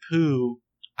 With Pooh,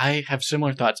 I have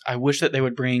similar thoughts. I wish that they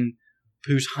would bring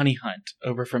Pooh's Honey Hunt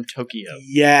over from Tokyo.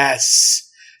 Yes.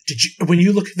 When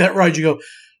you look at that ride, you go,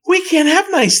 we can't have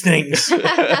nice things.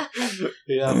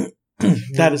 Yeah.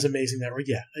 That is amazing. That ride.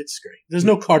 Yeah, it's great. There's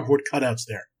no cardboard cutouts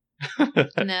there.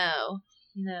 No.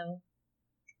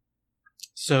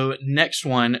 So next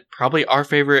one, probably our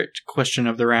favorite question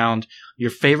of the round, your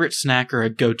favorite snack or a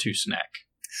go-to snack?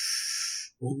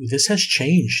 Ooh, this has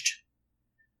changed.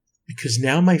 Because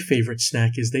now my favorite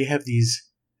snack is they have these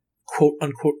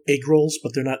quote-unquote egg rolls,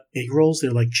 but they're not egg rolls.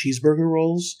 They're like cheeseburger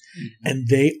rolls. Mm-hmm. And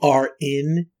they are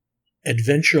in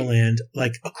Adventureland,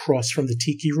 like across from the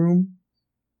Tiki Room.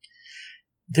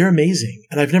 They're amazing.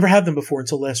 And I've never had them before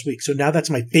until last week. So now that's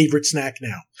my favorite snack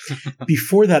now.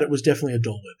 Before that, it was definitely a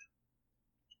Dole Whip.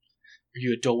 Are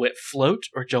you a Dole Whip float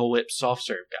or Dole Whip soft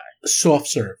serve guy? Soft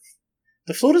serve.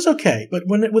 The float is okay, but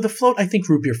with a float, I think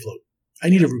root beer float. I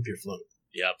need a root beer float.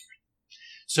 Yep.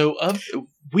 So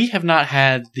we have not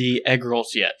had the egg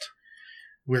rolls yet.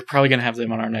 We're probably going to have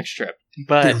them on our next trip.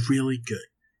 But they're really good.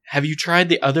 Have you tried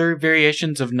the other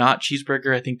variations of not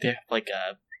cheeseburger? I think they have like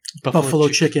a Buffalo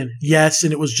chicken. Yes,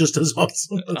 and it was just as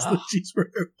awesome as the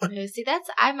cheeseburger one. Oh, see,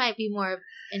 I might be more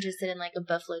interested in like a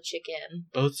buffalo chicken.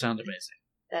 Both sound amazing.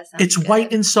 That sounds It's good.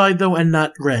 white inside, though, and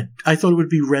not red. I thought it would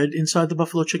be red inside the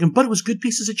buffalo chicken, but it was good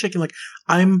pieces of chicken. Like,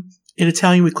 in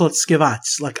Italian, we call it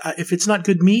schivazz. Like, if it's not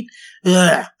good meat,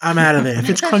 I'm out of there. If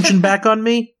it's crunching back on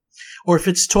me, or if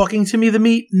it's talking to me, the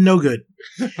meat, no good.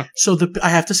 So I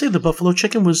have to say, the buffalo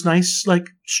chicken was nice, like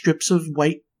strips of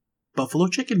white buffalo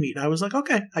chicken meat. I was like,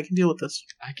 okay, I can deal with this.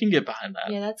 I can get behind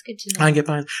that. Yeah, that's good to know. I can get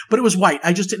behind. But it was white.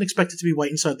 I just didn't expect it to be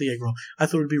white inside the egg roll. I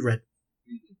thought it would be red.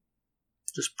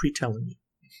 Just pre-telling you.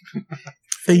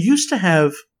 They used to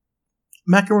have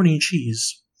macaroni and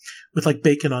cheese with like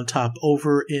bacon on top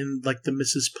over in like the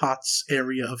Mrs. Potts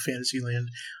area of Fantasyland.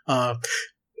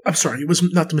 I'm sorry, it was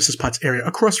not the Mrs. Potts area.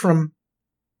 Across from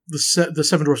the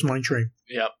Seven Dwarfs Mine Train.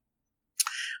 Yep.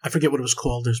 I forget what it was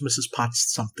called. There's Mrs.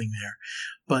 Potts something there.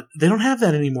 But they don't have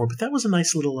that anymore. But that was a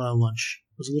nice little lunch.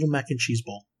 It was a little mac and cheese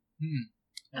bowl.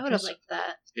 I would have liked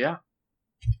that. Yeah.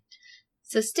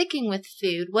 So sticking with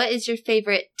food, what is your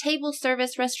favorite table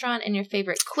service restaurant and your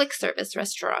favorite quick service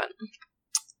restaurant?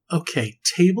 Okay,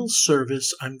 table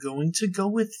service, I'm going to go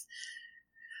with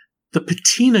the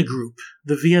Patina Group,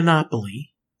 the Via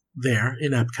Napoli, there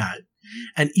in Epcot.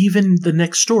 And even the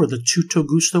next door, the Tutto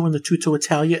Gusto and the Tutto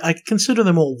Italia, I consider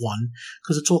them all one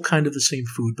because it's all kind of the same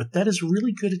food. But that is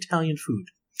really good Italian food.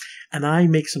 And I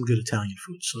make some good Italian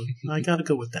food, so I got to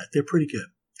go with that. They're pretty good.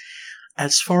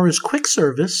 As far as quick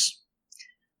service,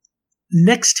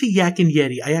 next to Yak and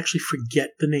Yeti, I actually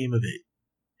forget the name of it.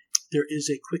 There is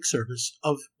a quick service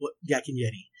of Yak and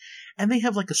Yeti. And they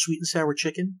have like a sweet and sour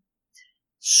chicken.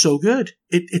 So good.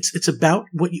 It's about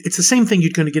it's the same thing you're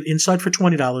going to get inside for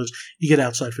 $20. You get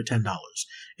outside for $10.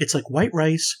 It's like white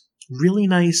rice, really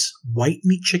nice white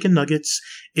meat chicken nuggets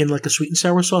in like a sweet and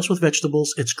sour sauce with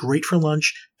vegetables. It's great for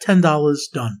lunch. $10,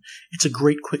 done. It's a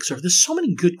great quick service. There's so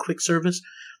many good quick service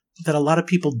that a lot of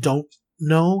people don't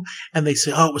know, and they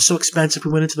say, oh, it was so expensive,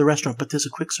 we went into the restaurant, but there's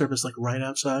a quick service like right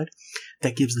outside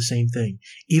that gives the same thing.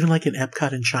 Even like in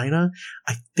Epcot in China,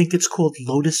 I think it's called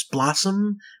Lotus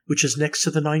Blossom, which is next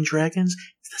to the Nine Dragons.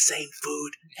 It's the same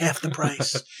food, half the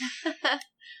price.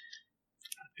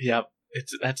 Yep,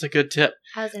 that's a good tip.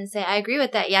 I was going to say, I agree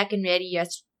with that Yak and Yeti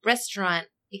restaurant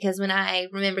because when I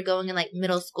remember going in like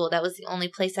middle school, that was the only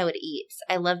place I would eat.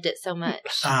 I loved it so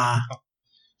much.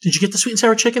 Did you get the sweet and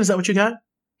sour chicken? Is that what you got?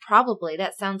 Probably.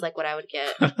 That sounds like what I would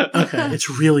get. Okay, it's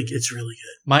really good.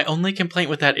 My only complaint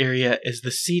with that area is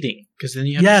the seating, because then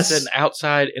you have to sit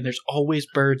outside, and there's always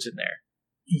birds in there.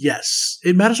 Yes,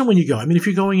 it matters on when you go. I mean, if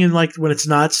you're going in like when it's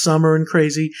not summer and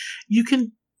crazy, you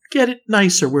can get it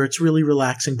nicer where it's really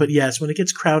relaxing. But yes, when it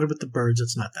gets crowded with the birds,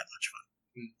 it's not that much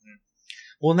fun. Mm-hmm.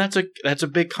 Well, and that's a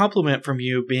big compliment from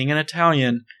you, being an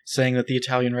Italian, saying that the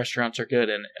Italian restaurants are good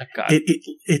in Epcot.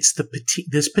 It's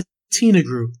this Patina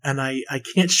Group, and I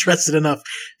can't stress it enough.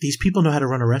 These people know how to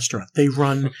run a restaurant. They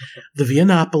run the Via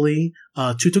Napoli,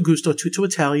 Tutto Gusto, Tutto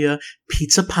Italia,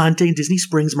 Pizza Ponte in Disney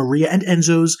Springs, Maria and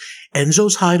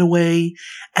Enzo's Hideaway,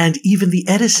 and even the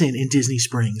Edison in Disney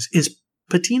Springs is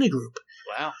Patina Group.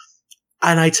 Wow.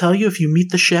 And I tell you, if you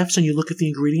meet the chefs and you look at the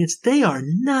ingredients, they are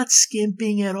not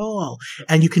skimping at all.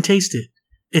 And you can taste it.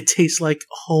 It tastes like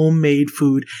homemade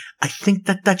food. I think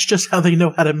that's just how they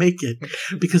know how to make it.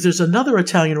 Because there's another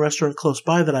Italian restaurant close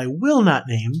by that I will not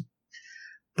name,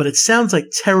 but it sounds like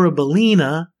Terra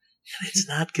Bellina, and it's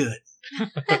not good.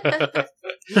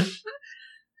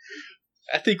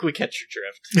 I think we catch your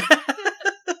drift.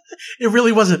 It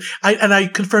really wasn't. I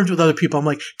confirmed with other people. I'm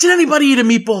like, did anybody eat a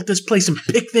meatball at this place and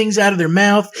pick things out of their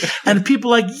mouth? And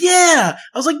people are like, yeah.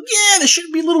 I was like, yeah, there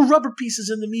shouldn't be little rubber pieces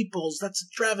in the meatballs. That's a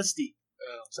travesty.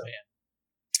 So,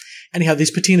 anyhow,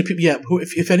 these Patina people, yeah.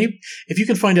 If you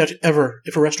can find out ever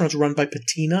if a restaurant's run by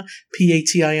Patina,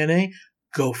 Patina,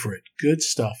 go for it. Good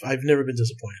stuff. I've never been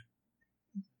disappointed.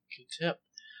 Good tip.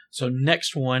 So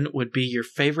next one would be your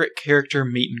favorite character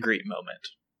meet and greet moment.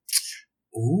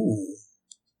 Ooh.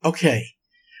 Okay.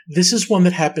 This is one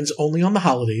that happens only on the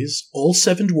holidays. All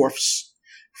 7 dwarfs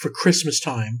for Christmas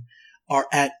time are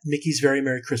at Mickey's Very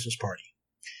Merry Christmas Party.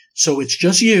 So it's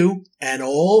just you and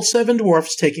all 7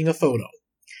 dwarfs taking a photo.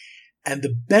 And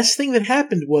the best thing that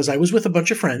happened was I was with a bunch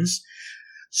of friends.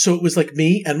 So it was like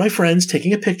me and my friends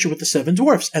taking a picture with the 7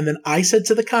 dwarfs. And then I said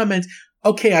to the comment,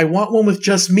 okay, I want one with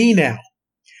just me now.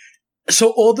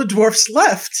 So all the dwarfs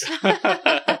left.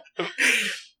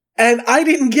 And I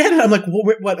didn't get it. I'm like,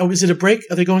 what? Oh, is it a break?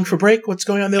 Are they going for break? What's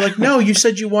going on? They're like, no, you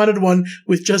said you wanted one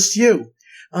with just you.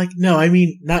 I'm like, no, I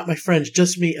mean, not my friends,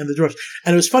 just me and the dwarfs.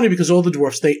 And it was funny because all the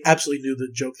dwarfs, they absolutely knew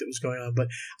the joke that was going on. But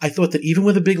I thought that even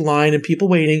with a big line and people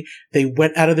waiting, they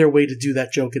went out of their way to do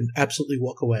that joke and absolutely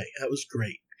walk away. That was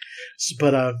great.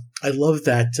 But I love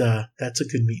that. That's a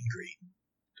good meet and greet.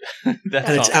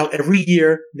 And it's out every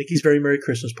year. Mickey's Very Merry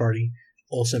Christmas Party.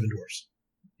 All 7 dwarfs.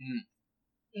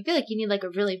 I feel like you need like a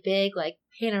really big, like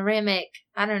panoramic.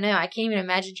 I don't know. I can't even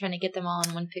imagine trying to get them all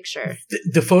in one picture.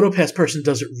 The PhotoPass person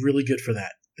does it really good for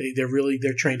that.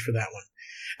 They're trained for that one,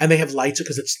 and they have lights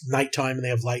because it's nighttime and they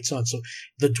have lights on, so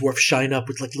the dwarfs shine up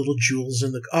with like little jewels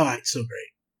in the. Oh, it's so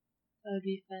great. That would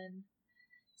be fun.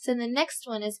 So the next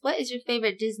one is, what is your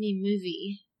favorite Disney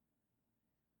movie?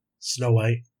 Snow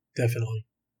White, definitely.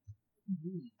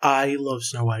 I love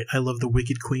Snow White. I love the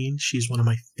Wicked Queen. She's one of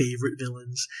my favorite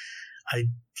villains. I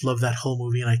love that whole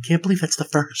movie, and I can't believe that's the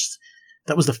first.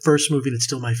 That was the first movie that's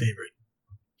still my favorite.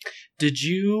 Did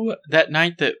you, that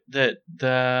night that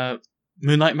the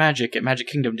Moonlight Magic at Magic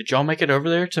Kingdom, did y'all make it over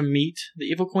there to meet the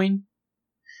Evil Queen?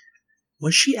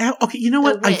 Was she out? Okay, you know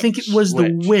what? I think it was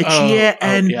the witch.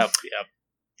 Yep.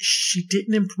 She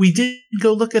didn't. We did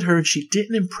go look at her, and she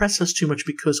didn't impress us too much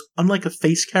because, unlike a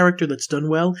face character that's done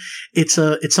well, it's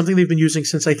something they've been using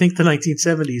since I think the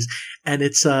 1970s, and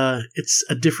it's a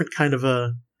different kind of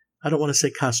a. I don't want to say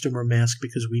costume or mask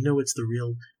because we know it's the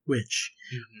real witch,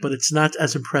 but it's not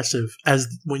as impressive as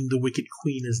when the Wicked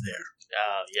Queen is there.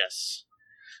 Yes.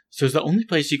 So the only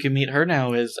place you can meet her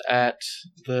now is at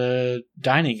the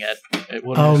dining at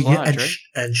Wilderness Lodge, right?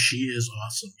 And she is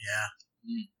awesome.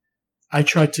 Yeah. I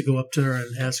tried to go up to her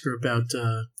and ask her about.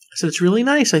 I said, "It's really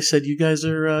nice." I said, "You guys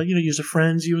are, you're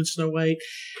friends, you and Snow White,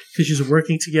 because you're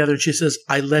working together." And she says,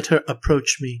 "I let her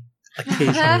approach me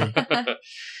occasionally."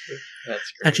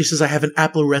 That's great. And she says, "I have an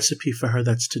apple recipe for her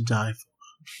that's to die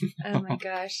for." Oh my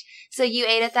gosh! So you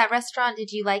ate at that restaurant?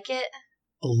 Did you like it?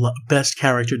 Best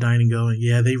character dining going.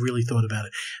 Yeah, they really thought about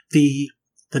it.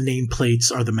 The nameplates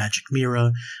are the magic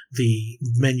mirror. The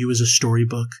menu is a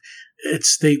storybook.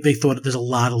 They thought there's a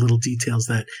lot of little details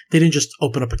that they didn't just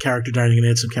open up a character dining and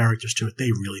add some characters to it.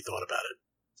 They really thought about it,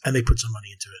 and they put some money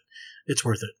into it. It's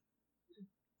worth it.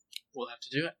 We'll have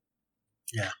to do it.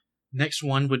 Yeah. Next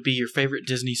one would be your favorite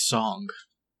Disney song.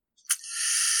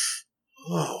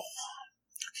 Oh,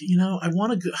 I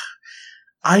want to go.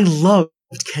 I loved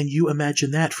Can You Imagine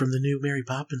That from the new Mary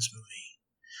Poppins movie.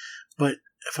 But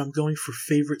if I'm going for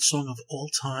favorite song of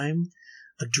all time,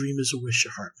 A Dream Is a Wish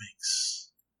Your Heart Makes.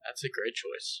 That's a great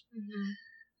choice. Mm-hmm.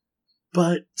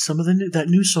 But some of that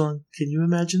new song, Can You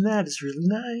Imagine That, is really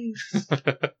nice.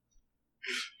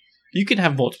 You can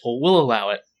have multiple. We'll allow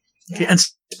it. Okay, and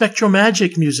Spectral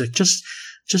Magic music, just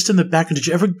in the background. Did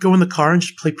you ever go in the car and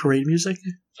just play parade music?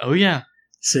 Oh, yeah.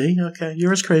 See? Okay.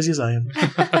 You're as crazy as I am.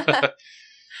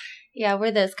 Yeah,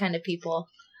 we're those kind of people.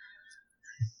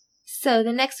 So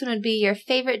the next one would be your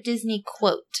favorite Disney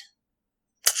quote.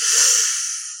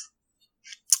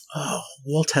 Oh,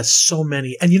 Walt has so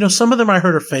many. And some of them I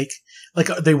heard are fake. Like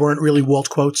they weren't really Walt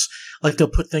quotes. Like they'll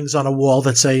put things on a wall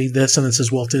that say this and it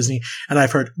says Walt Disney. And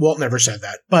I've heard Walt never said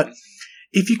that. But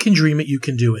if you can dream it, you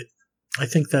can do it. I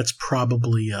think that's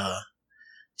probably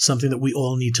something that we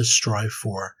all need to strive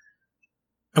for.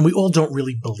 And we all don't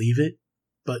really believe it,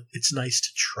 but it's nice to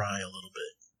try a little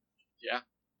bit. Yeah,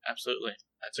 absolutely.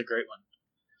 That's a great one.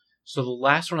 So the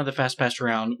last one of the Fast Pass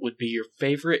round would be your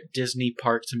favorite Disney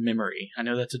parks memory. I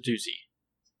know that's a doozy.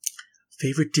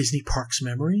 Favorite Disney parks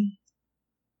memory?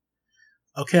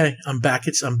 Okay, I'm back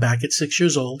at 6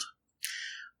 years old.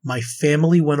 My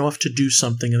family went off to do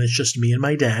something, and it's just me and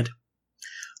my dad.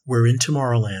 We're in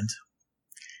Tomorrowland,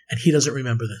 and he doesn't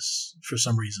remember this for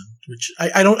some reason. Which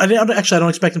I don't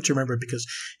expect him to remember it because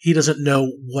he doesn't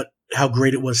know how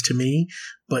great it was to me.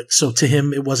 But so to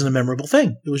him, it wasn't a memorable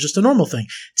thing. It was just a normal thing.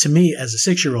 To me, as a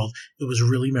 6-year-old, it was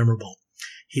really memorable.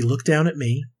 He looked down at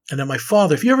me, and then my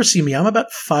father. If you ever see me, I'm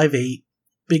about 5'8",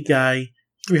 big guy,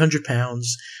 300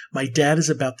 pounds. My dad is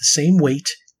about the same weight,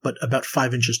 but about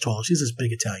 5 inches taller. He's this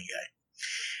big Italian guy.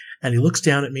 And he looks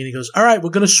down at me and he goes, "All right,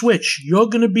 we're going to switch. You're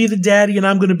going to be the daddy and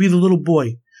I'm going to be the little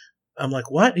boy." I'm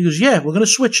like, "What?" He goes, "Yeah, we're going to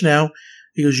switch now."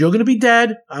 He goes, "You're going to be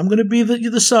dad. I'm going to be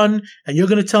the son. And you're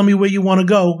going to tell me where you want to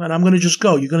go. And I'm going to just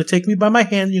go. You're going to take me by my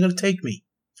hand. And you're going to take me."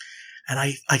 And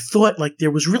I thought like there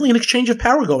was really an exchange of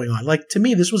power going on. Like to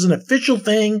me, this was an official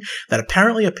thing that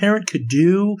apparently a parent could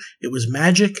do. It was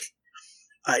magic.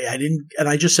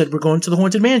 I just said, "We're going to the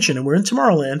Haunted Mansion and we're in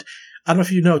Tomorrowland." I don't know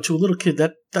if you know, to a little kid,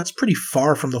 that's pretty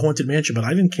far from the Haunted Mansion, but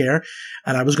I didn't care.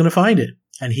 And I was going to find it.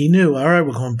 And he knew, all right,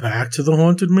 we're going back to the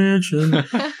Haunted Mansion.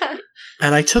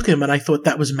 And I took him, and I thought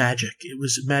that was magic. It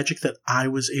was magic that I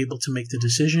was able to make the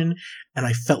decision, and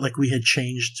I felt like we had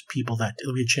changed we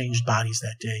had changed bodies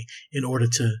that day in order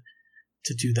to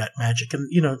do that magic. And,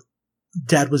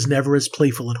 Dad was never as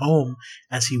playful at home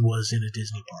as he was in a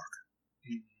Disney park.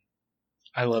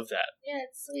 I love that. Yeah,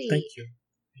 it's sweet. Thank you.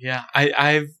 Yeah,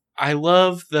 I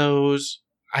love those.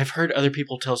 I've heard other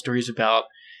people tell stories about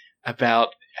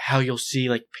how you'll see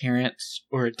like parents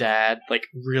or a dad like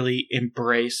really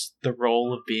embrace the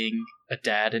role of being a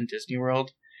dad in Disney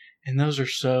World, and those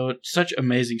are such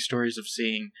amazing stories of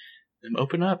seeing them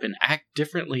open up and act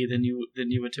differently than you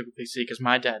would typically see. Because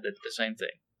my dad did the same thing.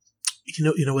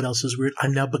 You know what else is weird?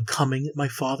 I'm now becoming my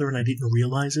father, and I didn't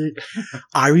realize it.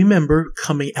 I remember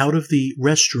coming out of the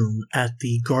restroom at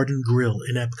the Garden Grill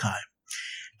in Epcot,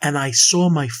 and I saw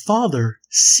my father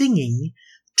singing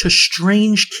to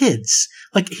strange kids.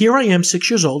 Like, here I am, 6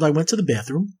 years old. I went to the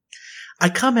bathroom. I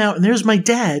come out, and there's my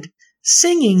dad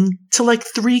singing to like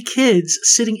 3 kids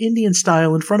sitting Indian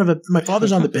style in front of my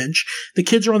father's on the bench. The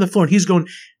kids are on the floor, and he's going,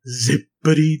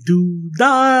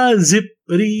 zippity-doo-dah,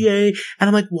 zippity-yay. And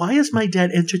I'm like, why is my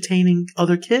dad entertaining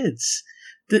other kids?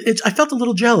 I felt a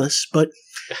little jealous, but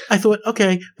I thought,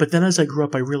 okay. But then as I grew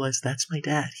up, I realized that's my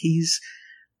dad.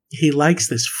 He likes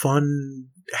this fun,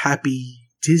 happy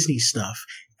Disney stuff.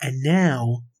 And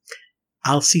now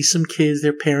I'll see some kids,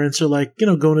 their parents are like,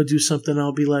 going to do something.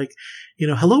 I'll be like,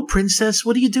 hello, princess,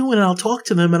 what are you doing? And I'll talk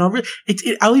to them, and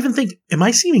I'll even think, am I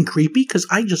seeming creepy? Because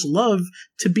I just love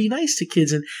to be nice to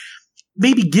kids and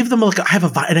maybe give them I have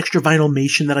an extra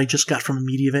Vinylmation that I just got from a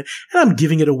media event, and I'm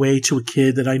giving it away to a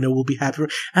kid that I know will be happy for.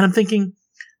 And I'm thinking,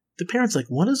 the parents like,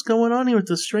 what is going on here with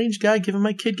this strange guy giving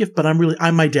my kid gift? But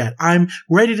I'm my dad. I'm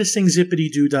ready to sing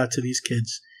zippity doo dah to these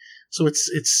kids. So it's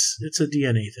a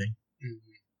DNA thing.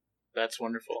 That's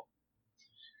wonderful.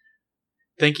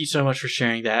 Thank you so much for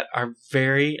sharing that. Our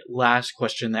very last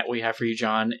question that we have for you,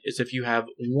 John, is if you have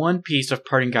one piece of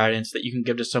parting guidance that you can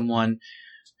give to someone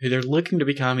who they're looking to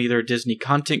become either a Disney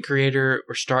content creator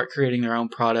or start creating their own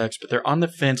products, but they're on the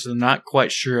fence and they're not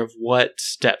quite sure of what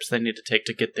steps they need to take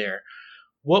to get there.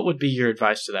 What would be your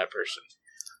advice to that person?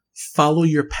 Follow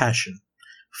your passion.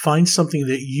 Find something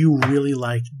that you really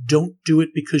like. Don't do it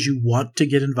because you want to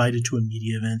get invited to a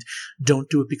media event. Don't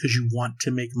do it because you want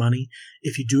to make money.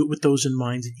 If you do it with those in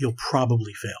mind, you'll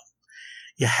probably fail.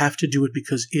 You have to do it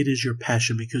because it is your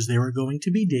passion, because there are going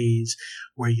to be days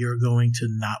where you're going to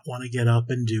not want to get up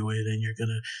and do it, and you're going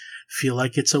to feel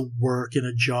like it's a work and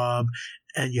a job,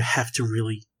 and you have to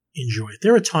really enjoy it.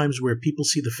 There are times where people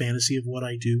see the fantasy of what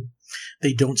I do.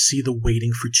 They don't see the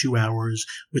waiting for 2 hours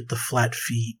with the flat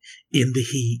feet in the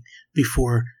heat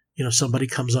before, somebody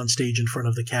comes on stage in front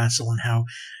of the castle, and how,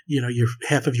 your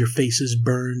half of your face is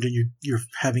burned and you're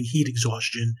having heat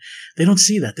exhaustion. They don't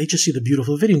see that. They just see the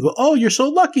beautiful video and go, oh, you're so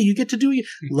lucky. You get to do it.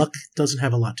 Luck doesn't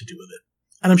have a lot to do with it.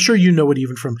 And I'm sure you know it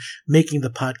even from making the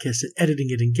podcast and editing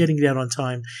it and getting it out on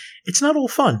time. It's not all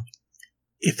fun.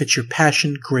 If it's your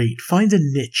passion, great. Find a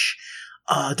niche.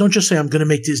 Don't just say, I'm going to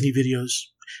make Disney videos.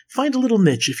 Find a little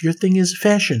niche. If your thing is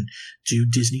fashion, do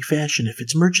Disney fashion. If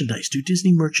it's merchandise, do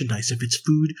Disney merchandise. If it's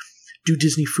food, do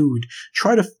Disney food.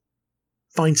 Try to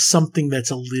find something that's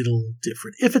a little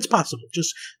different, if it's possible,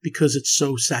 just because it's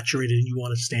so saturated and you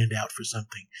want to stand out for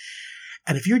something.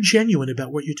 And if you're genuine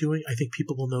about what you're doing, I think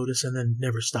people will notice and then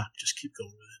never stop. Just keep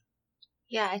going with it.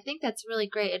 Yeah, I think that's really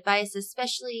great advice,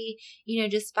 especially,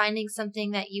 just finding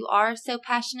something that you are so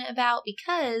passionate about,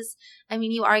 because,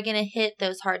 you are going to hit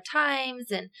those hard times,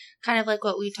 and kind of like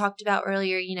what we talked about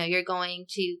earlier, you're going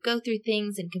to go through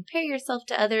things and compare yourself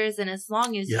to others. And as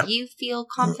long as you feel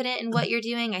confident in what you're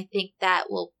doing, I think that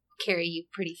will carry you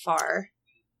pretty far.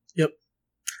 Yep.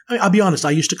 I'll be honest.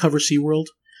 I used to cover SeaWorld.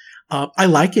 I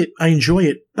like it. I enjoy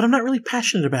it, but I'm not really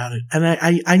passionate about it.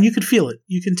 And you can feel it.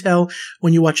 You can tell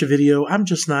when you watch a video, I'm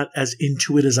just not as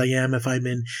into it as I am if I'm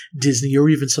in Disney or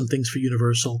even some things for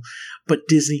Universal. But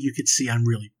Disney, you could see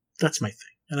that's my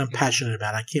thing. And I'm passionate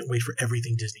about it. I can't wait for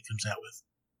everything Disney comes out with.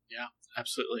 Yeah,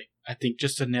 absolutely. I think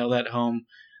just to nail that home,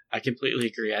 I completely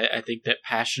agree. I think that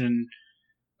passion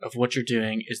of what you're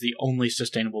doing is the only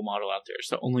sustainable model out there. It's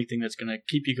the only thing that's going to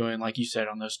keep you going, like you said,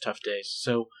 on those tough days.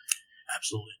 So,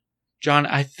 absolutely. John,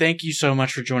 I thank you so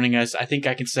much for joining us. I think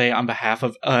I can say on behalf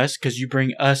of us, because you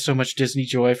bring us so much Disney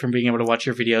joy from being able to watch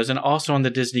your videos, and also on the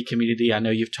Disney community. I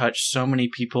know you've touched so many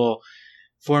people,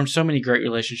 formed so many great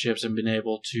relationships, and been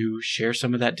able to share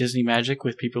some of that Disney magic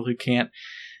with people who can't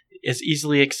as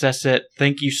easily access it.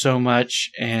 Thank you so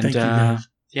much. And thank you, guys.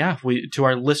 yeah, to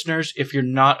our listeners, if you're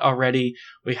not already,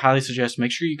 we highly suggest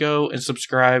make sure you go and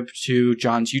subscribe to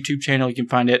John's YouTube channel. You can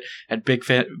find it at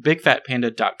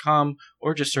bigfatpanda.com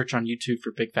or just search on YouTube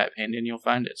for Big Fat Panda and you'll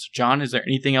find it. So, John, is there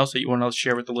anything else that you want to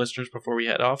share with the listeners before we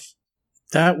head off?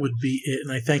 That would be it.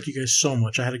 And I thank you guys so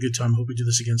much. I had a good time. Hope we do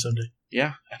this again someday.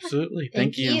 Yeah, absolutely.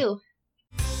 Thank you.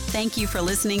 Thank you for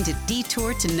listening to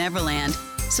Detour to Neverland.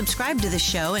 Subscribe to the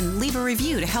show and leave a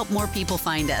review to help more people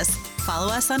find us. Follow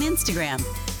us on Instagram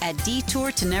at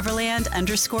Detour to Neverland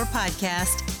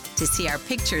 _podcast to see our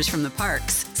pictures from the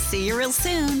parks. See you real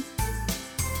soon.